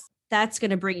 Yes, that's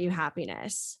going to bring you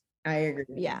happiness. I agree.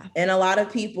 Yeah. And a lot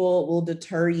of people will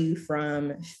deter you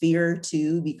from fear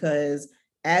too, because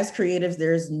as creatives,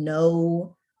 there's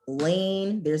no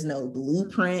lane, there's no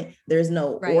blueprint, there's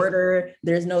no order,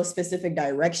 there's no specific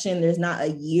direction, there's not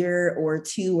a year or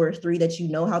 2 or 3 that you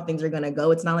know how things are going to go.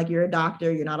 It's not like you're a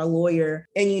doctor, you're not a lawyer,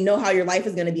 and you know how your life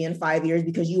is going to be in 5 years,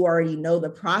 because you already know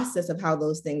the process of how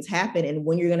those things happen and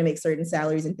when you're going to make certain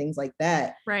salaries and things like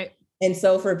that. Right. And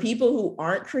so for people who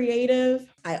aren't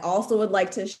creative, I also would like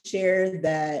to share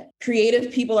that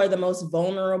creative people are the most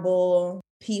vulnerable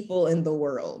people in the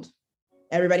world.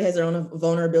 Everybody has their own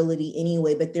vulnerability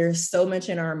anyway, but there's so much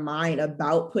in our mind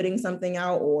about putting something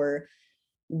out or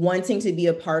wanting to be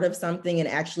a part of something and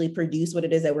actually produce what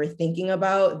it is that we're thinking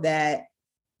about, that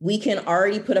we can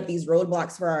already put up these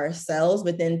roadblocks for ourselves,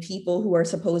 but then people who are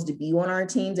supposed to be on our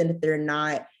teams, and if they're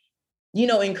not,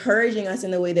 encouraging us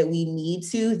in the way that we need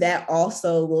to, that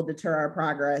also will deter our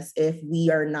progress if we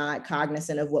are not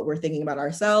cognizant of what we're thinking about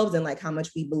ourselves and like how much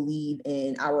we believe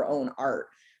in our own art.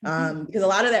 Because a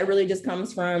lot of that really just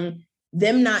comes from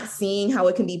them not seeing how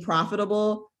it can be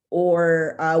profitable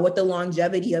or what the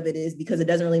longevity of it is, because it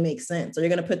doesn't really make sense. So you're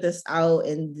going to put this out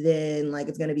and then like,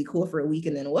 it's going to be cool for a week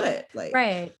and then what? Like,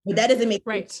 right. But that doesn't make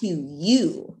sense to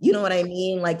you. You know what I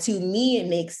mean? Like to me, it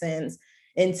makes sense.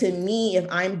 And to me, if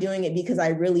I'm doing it because I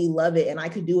really love it and I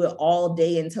could do it all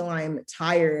day until I'm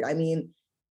tired. I mean,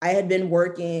 I had been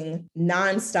working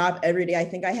nonstop every day. I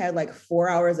think I had like 4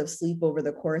 hours of sleep over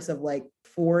the course of like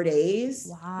 4 days.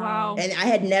 Wow. And I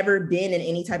had never been in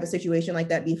any type of situation like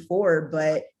that before,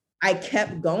 but I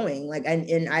kept going. Like,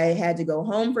 and I had to go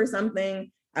home for something.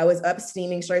 I was up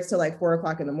steaming shirts till like 4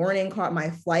 o'clock in the morning, caught my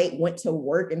flight, went to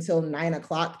work until 9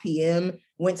 o'clock PM,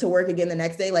 went to work again the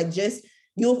next day. Like just,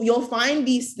 you'll find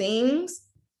these things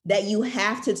that you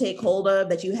have to take hold of,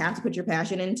 that you have to put your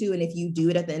passion into. And if you do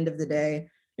it at the end of the day,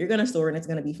 you're going to soar and it's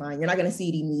going to be fine. You're not going to see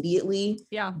it immediately.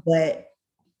 Yeah. But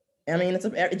I mean,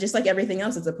 it's just like everything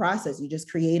else. It's a process. You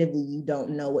just creatively, you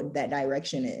don't know what that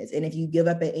direction is. And if you give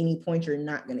up at any point, you're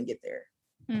not going to get there.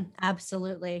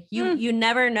 Absolutely. You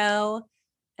never know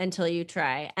until you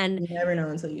try. And you never know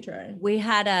until you try. We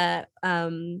had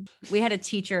a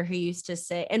teacher who used to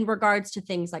say, in regards to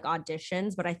things like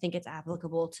auditions, but I think it's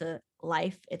applicable to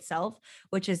life itself,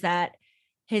 which is that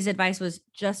his advice was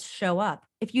just show up.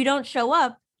 If you don't show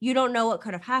up, you don't know what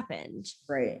could have happened.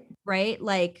 Right. Right.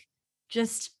 Like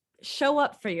just show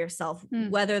up for yourself,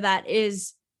 whether that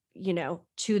is,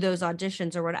 to those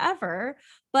auditions or whatever,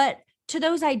 but to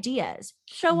those ideas,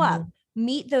 show up.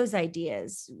 Meet those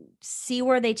ideas, see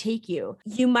where they take you.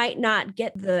 You might not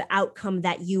get the outcome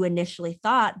that you initially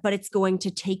thought, but it's going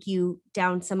to take you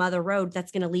down some other road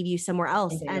that's going to lead you somewhere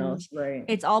else.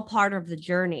 It's all part of the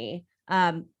journey.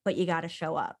 But you got to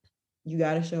show up. You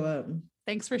got to show up.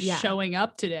 Thanks for showing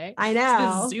up today. I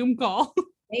know. This Zoom call.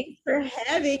 Thanks for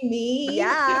having me.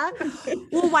 Yeah.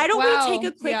 Well, why don't we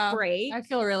take a quick break? I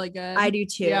feel really good. I do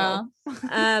too. Yeah.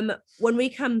 When we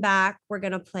come back, we're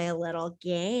going to play a little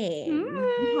game.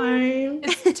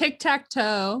 It's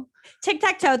tic-tac-toe.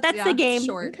 Tic-tac-toe. That's the game.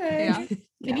 Short. Okay. Yeah.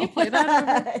 Can you play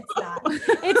that?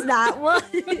 It's not. Well,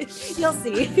 you'll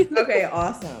see. Okay.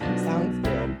 Awesome. Sounds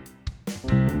good.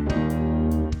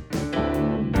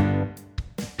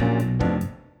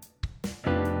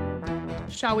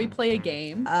 Shall we play a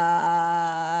game?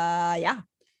 Yeah.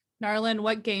 Narlin,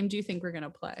 what game do you think we're going to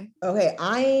play? Okay,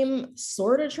 I'm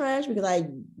sort of trash because I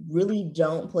really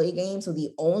don't play games. So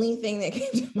the only thing that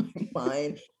came to my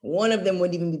mind, one of them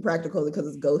wouldn't even be practical because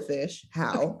it's Go Fish.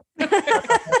 How?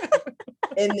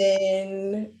 And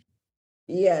then,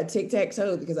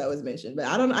 tic-tac-toe because that was mentioned. But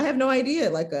I have no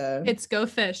idea. It's Go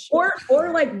Fish. Or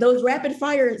like those rapid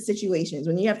fire situations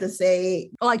when you have to say.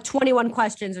 Like 21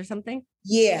 questions or something.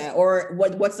 Yeah, or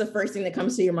what's the first thing that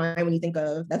comes to your mind when you think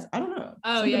of that's, I don't know.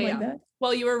 Oh, yeah. Like that.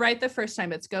 Well, you were right the first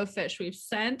time. It's Go Fish. We've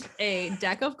sent a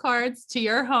deck of cards to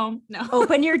your home. No.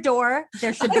 Open your door.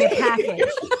 There should be a package.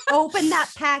 Open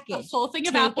that package. A full thing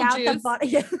of apple juice.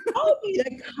 I'll need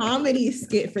a comedy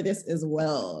skit for this as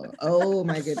well. Oh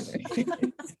my goodness.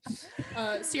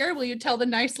 Sierra, will you tell the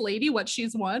nice lady what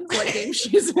she's won? What game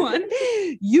she's won?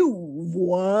 You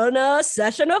won a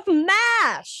session of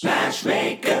MASH.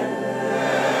 Matchmaker.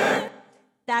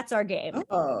 That's our game.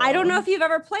 Oh. I don't know if you've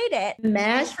ever played it.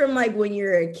 MASH from like when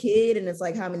you're a kid and it's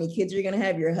like how many kids you're gonna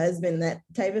have, your husband, that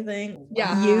type of thing.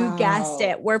 Yeah. You guessed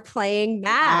it. We're playing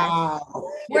MASH.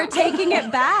 Wow. We're taking it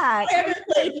back. I haven't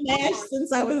played MASH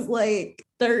since I was like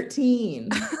 13.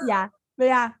 Yeah.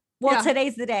 Well, Yeah.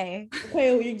 today's the day.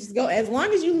 Okay, we just go as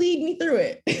long as you lead me through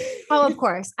it. Oh, of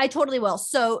course. I totally will.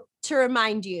 So to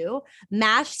remind you,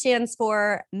 MASH stands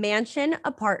for Mansion,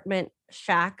 Apartment,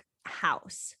 Shack,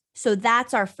 House. So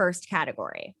that's our first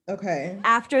category. Okay.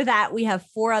 After that, we have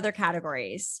 4 other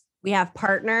categories. We have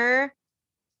partner,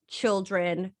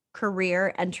 children,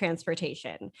 career, and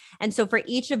transportation. And so for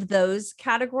each of those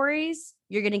categories,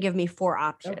 you're going to give me 4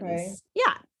 options. Okay.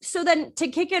 Yeah. So then to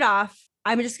kick it off,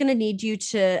 I'm just going to need you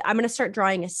I'm going to start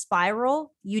drawing a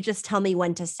spiral. You just tell me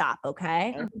when to stop.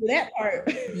 Okay. That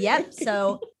part. Yep.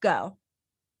 So go.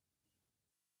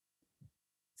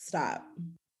 Stop.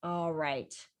 All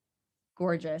right.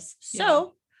 Gorgeous. Yeah.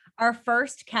 So our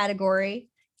first category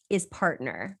is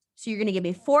partner. So you're going to give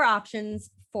me 4 options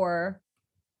for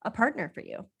a partner for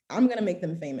you. I'm gonna make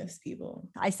them famous people.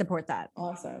 I support that.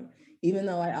 Awesome. Even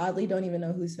though I oddly don't even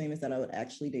know who's famous that I would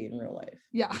actually date in real life.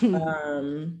 Yeah.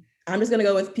 I'm just gonna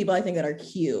go with people I think that are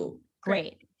cute.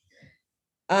 Great.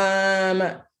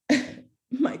 Michael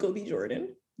B.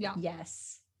 Jordan. Yeah.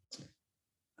 Yes.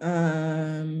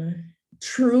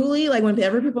 Truly, like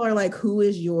whenever people are like, who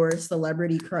is your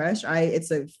celebrity crush? It's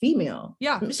a female.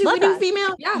 Yeah. Should Love we do that.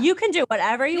 female? Yeah. You can do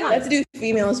whatever you want. Let's do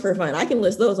females for fun. I can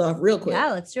list those off real quick.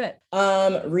 Yeah, let's do it.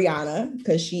 Rihanna,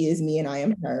 because she is me and I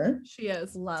am her. She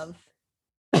is. Love.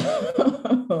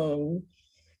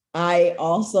 I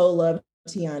also love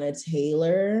Tiana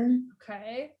Taylor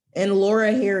Okay. and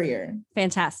Laura Harrier.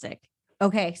 Fantastic.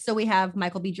 Okay. So we have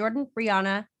Michael B. Jordan,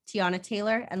 Rihanna, Tiana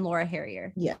Taylor, and Laura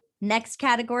Harrier. Yeah. Next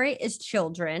category is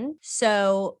children.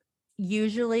 So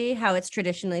usually how it's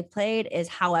traditionally played is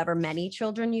however many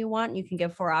children you want. You can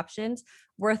give 4 options.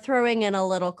 We're throwing in a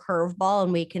little curveball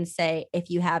and we can say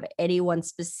if you have anyone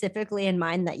specifically in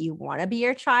mind that you want to be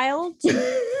your child,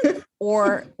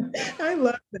 or I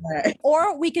love that.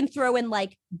 or we can throw in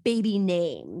like baby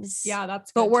names. Yeah,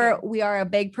 that's good. But we are a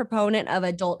big proponent of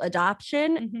adult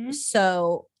adoption. Mhm.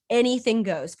 So anything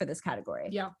goes for this category.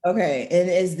 Yeah. Okay. And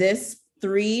is this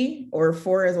 3 or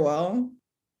 4 as well?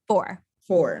 4.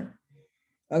 4.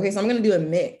 Okay, so I'm gonna do a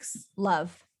mix.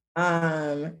 Love.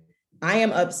 I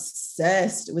am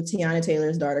obsessed with Tiana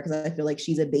Taylor's daughter because I feel like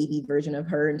she's a baby version of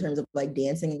her in terms of like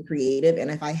dancing and creative. And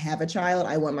if I have a child,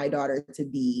 I want my daughter to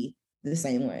be the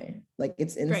same way. Like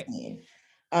it's insane.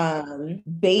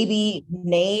 Baby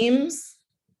names.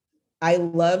 I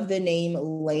love the name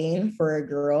Lane for a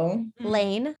girl.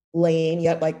 Lane. Lane,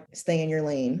 yep, like stay in your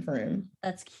lane for him.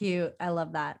 That's cute. I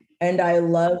love that. And I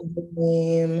love the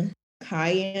name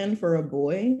Cayenne for a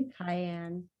boy.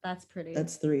 Cayenne. That's pretty.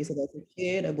 That's 3. So that's a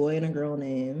kid, a boy, and a girl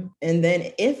name. And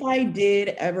then if I did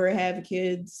ever have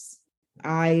kids,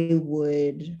 I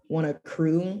would want a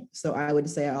crew. So I would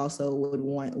say I also would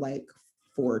want like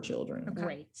 4 children.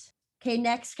 Great. Okay,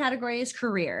 next category is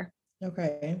career.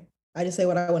 Okay. I just say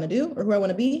what I want to do or who I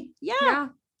want to be. Yeah.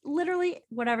 Literally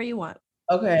whatever you want.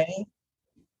 Okay.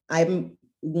 I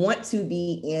want to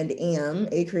be and am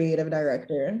a creative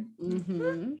director.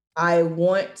 Mm-hmm. I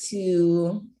want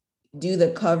to do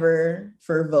the cover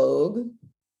for Vogue.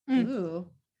 Ooh.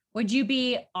 Would you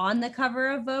be on the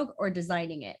cover of Vogue or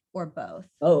designing it or both?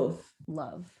 Both.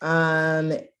 Love.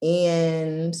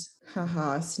 And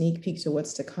sneak peek to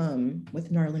what's to come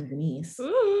with Narling Denise.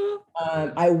 Ooh.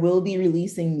 I will be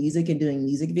releasing music and doing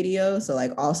music videos. So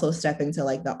like also stepping to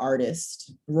like the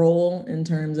artist role in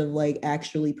terms of like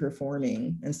actually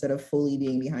performing instead of fully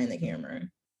being behind the camera.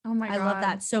 Oh my God. I love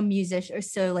that. So musician or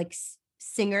so like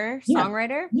singer, Yeah.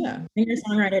 songwriter. Yeah. Singer,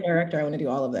 songwriter, director. I want to do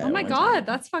all of that. Oh at my one God. time.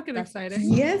 That's fucking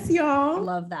exciting. Yes, I y'all.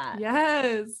 love that.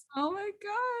 Yes. Oh my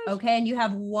gosh. Okay. And you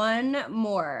have one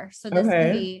more. So this Okay.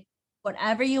 can be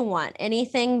whatever you want.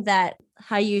 Anything that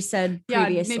how you said Yeah,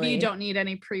 previously. maybe you don't need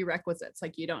any prerequisites.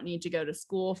 Like you don't need to go to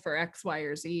school for X, Y,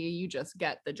 or Z. You just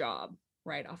get the job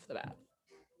right off the bat.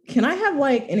 Can I have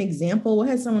like an example? What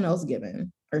has someone else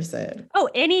given or said? Oh,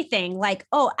 anything like,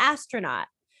 astronaut.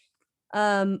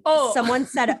 Someone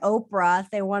said Oprah.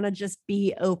 They want to just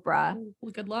be Oprah.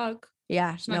 Well, good luck.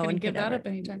 Yeah. She's not going to give that up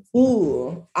anytime soon.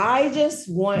 Ooh, I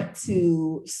just want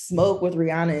to smoke with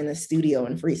Rihanna in the studio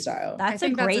and freestyle. That's a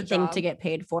think that's a great thing job. to get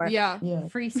paid for. Yeah. Yeah.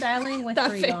 Freestyling with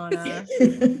That face.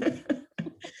 Rihanna.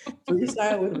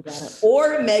 Freestyle with Rihanna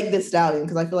or Meg Thee Stallion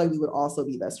because I feel like we would also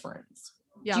be best friends.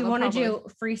 Yeah, do you want to do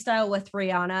freestyle with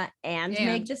Rihanna and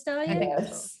Meg Thee Stallion?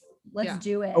 Yes. Let's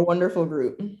do it. A wonderful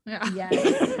group. Yeah. Yes.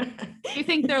 Do you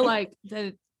think they're like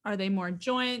are they more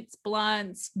joints,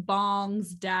 blunts,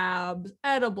 bongs, dabs,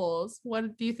 edibles?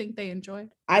 What do you think they enjoy?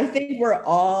 I think we're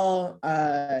all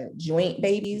joint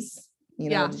babies. You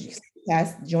know,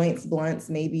 past joints, blunts,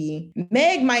 maybe.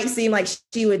 Meg might seem like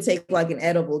she would take like an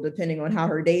edible depending on how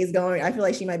her day is going. I feel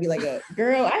like she might be like a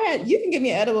girl, you can give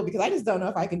me an edible because I just don't know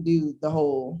if I can do the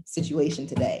whole situation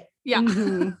today. Yeah.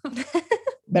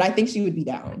 But I think she would be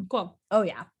down. Cool. Oh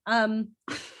yeah.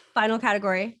 Final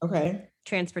category. Okay.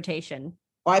 Transportation.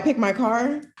 Oh, I pick my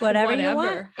car. Whatever you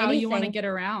want. How you want to get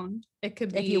around. It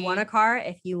could be if you want a car,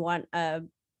 if you want a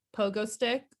pogo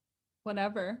stick,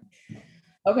 whatever.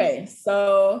 Okay,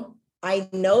 so I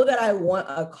know that I want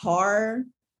a car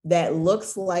that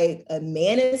looks like a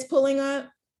man is pulling up,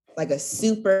 like a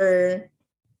super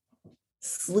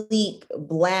sleek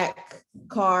black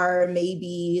car,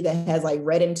 maybe that has like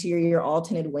red interior, all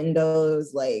tinted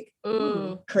windows, like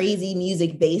crazy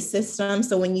music bass system.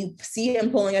 So when you see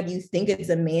him pulling up, you think it's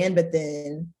a man, but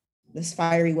then this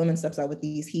fiery woman steps out with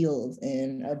these heels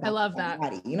and I love that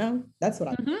body, you know? That's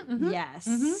what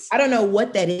Yes. I don't know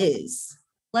what that is.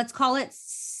 Let's call it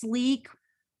sleek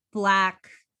black.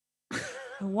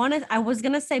 I was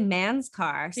gonna say man's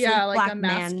car. Sleek, yeah, like black a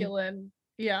masculine.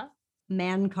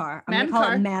 Man car. I'm man gonna call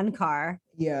car. it man car.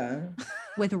 Yeah.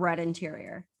 With red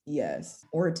interior. Yes.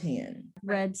 Or tan.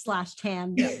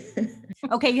 Red/tan.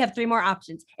 Okay, you have 3 more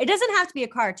options. It doesn't have to be a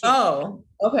car too. Oh,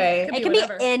 okay. It can be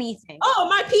anything. Oh,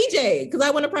 my PJ, because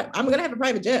I'm gonna have a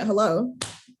private jet. Hello.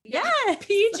 Yeah.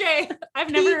 PJ. I've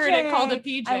never heard it called a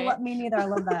PJ. Me neither. I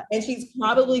love that. And she's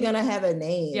probably gonna have a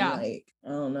name. Yeah. Like, I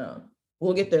don't know.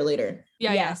 We'll get there later.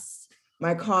 Yeah. Yes.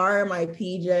 My car, my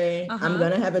PJ. I'm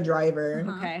gonna have a driver.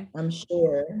 Okay. I'm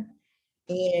sure.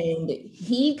 And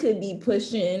he could be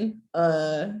pushing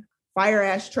a fire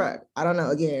ash truck. I don't know.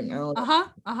 Again, I don't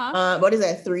know. What is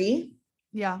that? 3?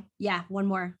 Yeah. Yeah. 1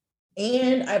 more.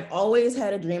 And I've always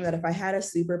had a dream that if I had a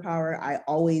superpower, I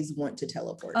always want to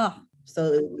teleport. Oh.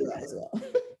 So it would be that as well.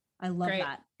 I love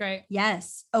that. Great.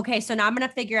 Yes. Okay. So now I'm going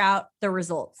to figure out the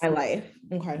results. My life.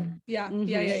 Okay. Yeah. Mhm.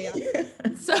 Yeah.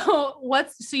 So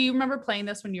you remember playing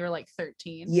this when you were like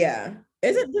 13? Yeah.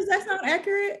 Does that sound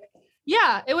accurate?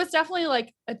 Yeah. It was definitely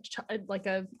like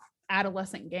a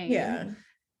adolescent game. Yeah.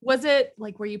 Was it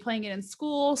like, were you playing it in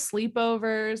school,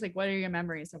 sleepovers? Like, what are your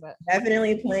memories of it?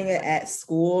 Definitely playing it at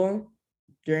school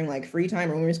during like free time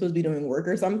or when we were supposed to be doing work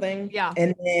or something. Yeah.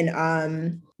 And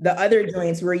then the other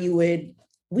joints where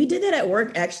we did that at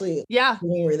work actually. Yeah.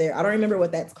 When we were there. I don't remember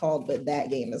what that's called, but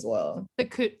that game as well.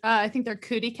 I think they're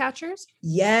cootie catchers.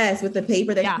 Yes, with the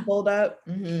paper that you pulled up.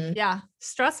 Mm-hmm. Yeah.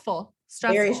 Stressful.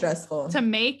 Very stressful. To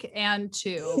make and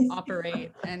to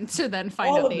operate and to then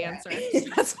find out the answer.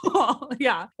 Stressful.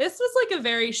 Yeah. This was like a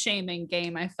very shaming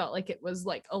game. I felt like it was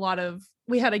like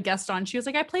we had a guest on. She was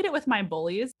like, I played it with my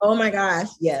bullies. Oh my gosh.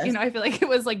 Yes. You know, I feel like it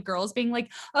was like girls being like,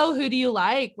 oh, who do you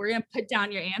like? We're going to put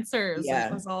down your answers. Yeah.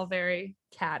 It was all very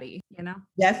catty, you know?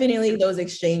 Definitely those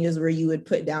exchanges where you would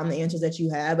put down the answers that you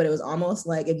had, but it was almost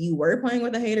like if you were playing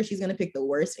with a hater, she's going to pick the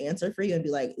worst answer for you and be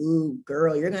like, ooh,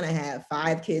 girl, you're going to have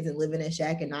 5 kids and live in a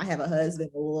shack and not have a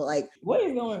husband. Like, what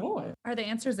is going on? Are the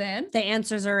answers in? The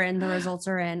answers are in. The results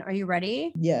are in. Are you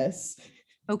ready? Yes.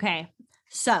 Okay.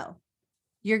 So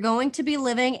you're going to be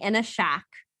living in a shack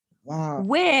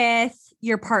with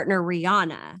your partner,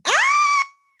 Rihanna.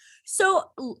 So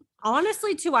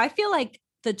honestly, too, I feel like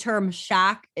the term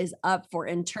shack is up for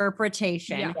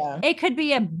interpretation. Yeah. It could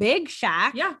be a big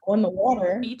shack. Yeah. On the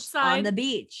water. Beachside. On the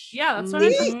beach. Yeah, that's what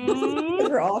I'm saying.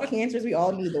 We're all cancers. We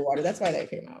all need the water. That's why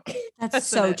that came out. That's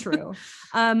so true.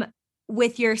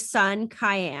 With your son,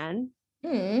 Kyan.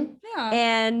 Yeah.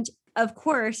 And of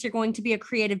course, you're going to be a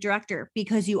creative director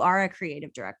because you are a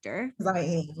creative director. Because I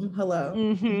am. Hello.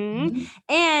 Mm-hmm.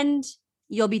 And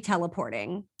you'll be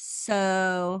teleporting.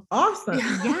 So awesome.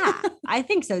 Yeah, I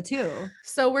think so too.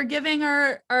 So we're giving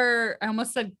our I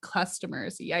almost said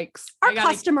customers. Yikes.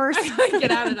 Customers. I gotta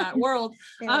get out of that world.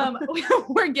 Yeah.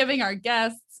 We're giving our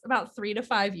guests about 3 to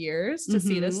 5 years to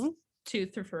see this to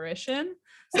fruition.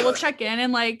 So we'll check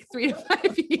in like 3 to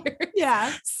 5 years.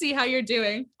 Yeah. See how you're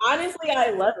doing. Honestly,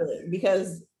 I love it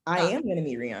because I am going to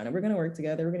meet Rihanna. We're going to work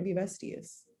together. We're going to be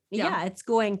besties. Yeah, it's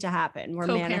going to happen. We're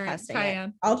manifesting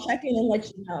it. I'll check in and let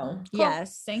you know. Cool.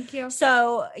 Yes. Thank you.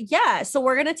 So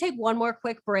we're going to take one more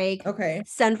quick break. Okay.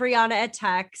 Send Rihanna a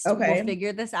text. Okay. We'll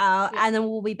figure this out. Yeah. And then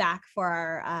we'll be back for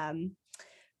our,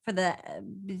 for the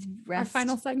rest. Our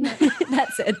final segment.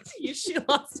 That's it. She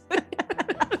lost it.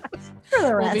 For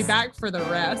the rest. We'll be back for the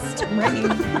rest.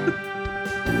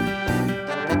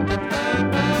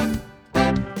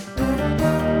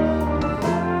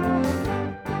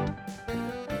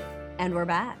 we're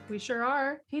back. We sure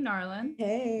are. Hey, Narlin.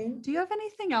 Hey. Do you have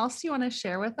anything else you want to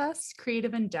share with us?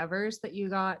 Creative endeavors that you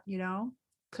got,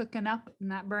 cooking up in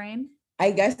that brain?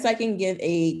 I guess I can give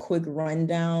a quick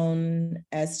rundown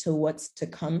as to what's to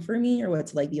come for me or what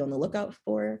to be on the lookout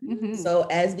for. Mm-hmm. So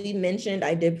as we mentioned,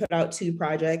 I did put out 2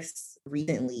 projects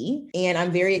recently, and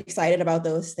I'm very excited about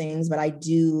those things, but I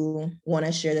do want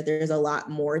to share that there's a lot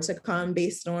more to come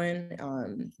based on,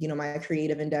 my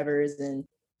creative endeavors and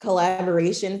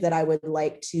collaborations that I would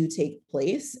like to take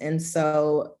place. And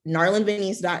so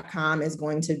narlinvenice.com is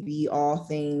going to be all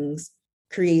things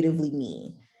creatively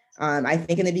me. I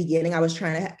think in the beginning, I was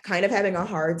trying to kind of having a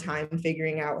hard time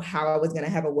figuring out how I was going to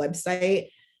have a website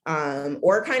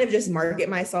or kind of just market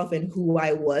myself and who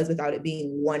I was without it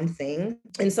being one thing.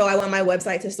 And so I want my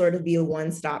website to sort of be a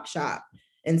one-stop shop.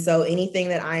 And so anything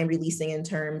that I'm releasing in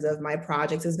terms of my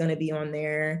projects is going to be on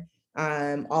there.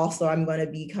 Also, I'm going to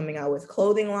be coming out with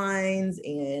clothing lines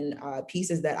and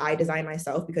pieces that I design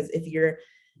myself, because if you're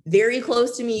very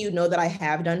close to me, you know that I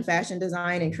have done fashion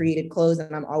design and created clothes,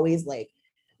 and I'm always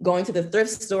going to the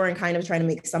thrift store and kind of trying to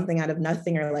make something out of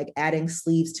nothing, or adding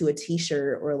sleeves to a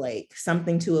t-shirt or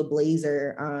something to a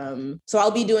blazer. So I'll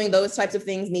be doing those types of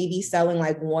things, maybe selling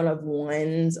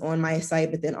one-of-ones on my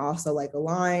site, but then also a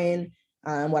line.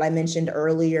 What I mentioned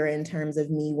earlier in terms of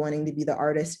me wanting to be the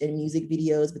artist in music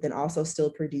videos, but then also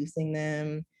still producing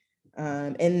them.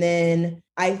 And then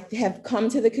I have come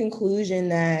to the conclusion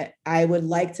that I would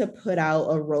like to put out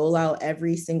a rollout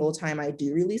every single time I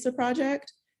do release a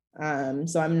project.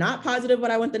 So I'm not positive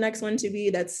what I want the next one to be.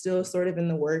 That's still sort of in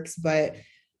the works, but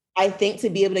I think to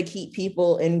be able to keep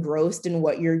people engrossed in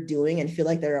what you're doing and feel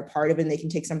like they're a part of it and they can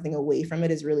take something away from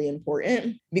it is really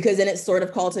important, because then it sort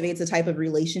of cultivates a type of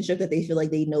relationship that they feel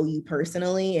like they know you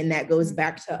personally. And that goes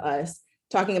back to us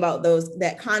talking about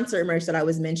that concert merch that I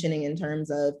was mentioning in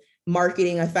terms of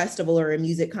marketing a festival or a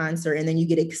music concert. And then you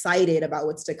get excited about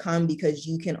what's to come because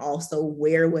you can also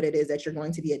wear what it is that you're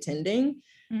going to be attending.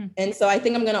 And so I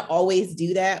think I'm going to always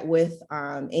do that with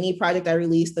any project I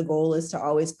release. The goal is to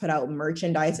always put out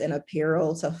merchandise and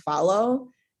apparel to follow,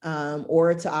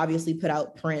 or to obviously put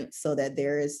out prints so that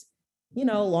there's,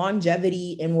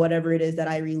 longevity in whatever it is that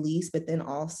I release, but then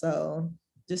also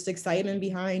just excitement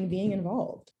behind being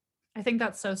involved. I think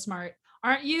that's so smart.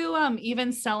 Aren't you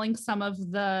even selling some of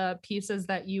the pieces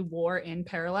that you wore in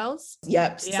Parallels?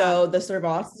 Yep. Yeah. So the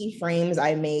Swarovski frames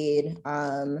I made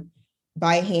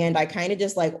by hand. I kind of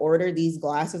just ordered these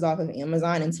glasses off of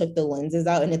Amazon and took the lenses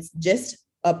out, and it's just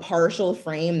a partial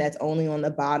frame that's only on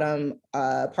the bottom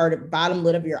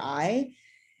lid of your eye.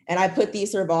 And I put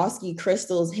these Swarovski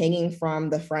crystals hanging from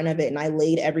the front of it, and I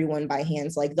laid everyone by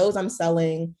hand. So those I'm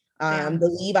selling.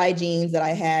 The Levi jeans that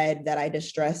I had that I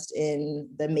distressed in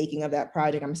the making of that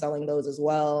project, I'm selling those as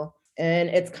well. And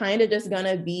it's kind of just going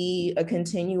to be a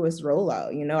continuous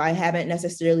rollout. I haven't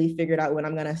necessarily figured out when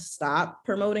I'm going to stop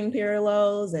promoting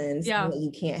Parallels and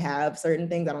you can't have certain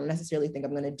things. I don't necessarily think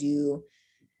I'm going to do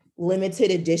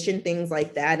limited edition things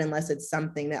like that unless it's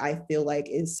something that I feel like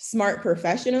is smart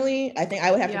professionally. I think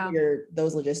I would have to figure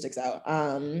those logistics out.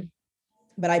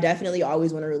 But I definitely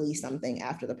always want to release something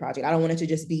after the project. I don't want it to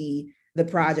just be the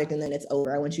project and then it's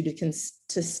over. I want you to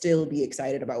still be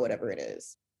excited about whatever it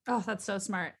is. Oh, that's so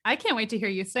smart. I can't wait to hear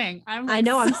you sing. I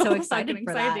know, I'm so excited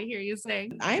for that. To hear you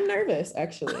sing. I'm nervous,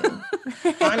 actually.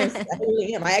 Honestly, I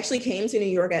really am. I actually came to New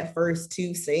York at first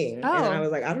to sing. And then I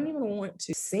was like, I don't even want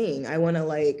to sing. I want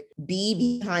to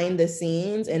be behind the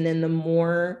scenes. And then the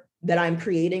more that I'm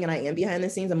creating and I am behind the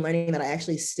scenes, I'm learning that I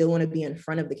actually still want to be in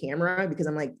front of the camera, because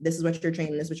I'm like, this is what you're trained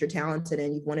in, this is what you're talented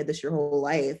in, you've wanted this your whole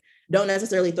life. Don't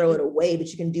necessarily throw it away,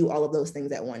 but you can do all of those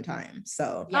things at one time.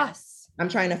 So yes. I'm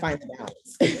trying to find the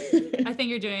balance. I think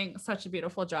you're doing such a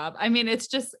beautiful job. I mean, it's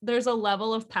just, there's a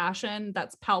level of passion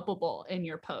that's palpable in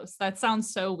your posts. That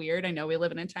sounds so weird. I know we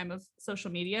live in a time of social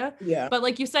media, but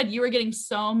like you said, you were getting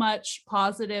so much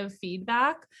positive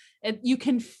feedback. You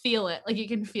can feel it. You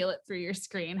can feel it through your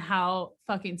screen, how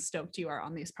fucking stoked you are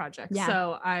on these projects. Yeah.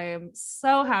 So I'm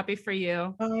so happy for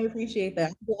you. Oh, I appreciate that.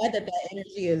 I'm glad that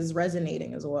energy is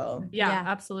resonating as well. Yeah,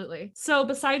 absolutely. So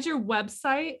besides your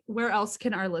website, where else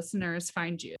can our listeners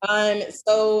find you?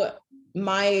 So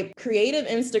my creative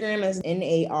Instagram is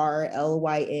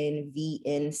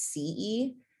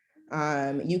NARLYNVNCE.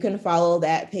 You can follow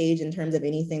that page in terms of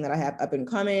anything that I have up and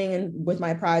coming and with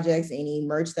my projects, any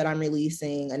merch that I'm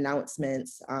releasing,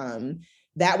 announcements,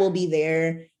 that will be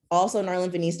there. Also,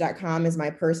 narlinvenice.com is my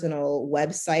personal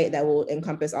website that will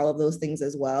encompass all of those things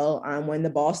as well. When the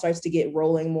ball starts to get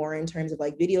rolling more in terms of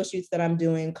video shoots that I'm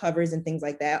doing, covers and things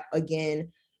like that,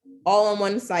 again, all on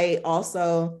one site.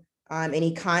 Also,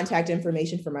 any contact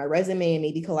information for my resume and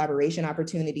maybe collaboration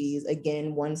opportunities.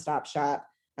 Again, one-stop shop.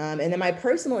 And then my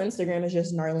personal Instagram is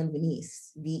just Narlin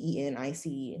Venice, Venice.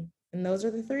 And those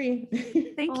are the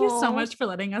 3. Thank you so much for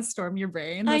letting us storm your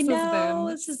brain. This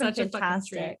has been such a fucking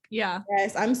treat. Yeah.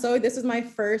 Yes, this is my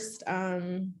first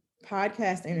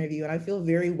podcast interview, and I feel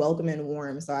very welcome and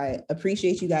warm. So I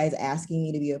appreciate you guys asking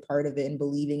me to be a part of it and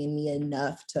believing in me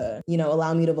enough to,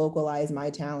 allow me to vocalize my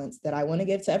talents that I want to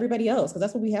give to everybody else, because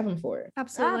that's what we have them for.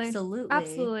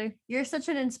 Absolutely. You're such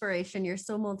an inspiration. You're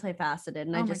so multifaceted,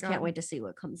 and I just can't wait to see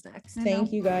what comes next.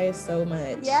 Thank you guys so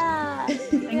much. Yeah.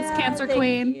 Thanks, Cancer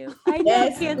Queen. I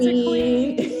know, Cancer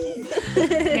Queen.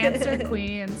 Cancer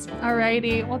Queens.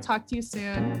 Alrighty, we'll talk to you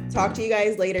soon. Talk to you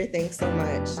guys later. Thanks so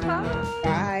much.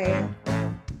 Bye.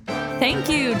 Thank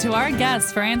you to our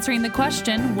guests for answering the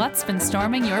question, what's been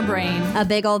storming your brain? A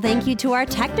big ol' thank you to our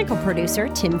technical producer,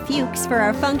 Tim Fuchs, for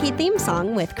our funky theme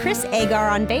song with Chris Agar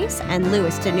on bass and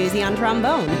Louis Danuzzi on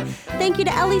trombone. Thank you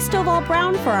to Ellie Stovall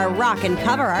Brown for our rockin'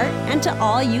 cover art, and to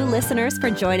all you listeners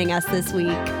for joining us this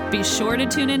week. Be sure to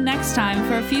tune in next time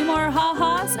for a few more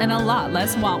ha-has and a lot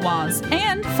less wah-wahs.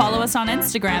 And follow us on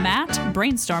Instagram at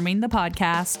Brainstorming the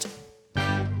Podcast.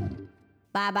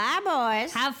 Bye-bye,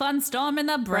 boys. Have fun storming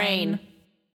the brain.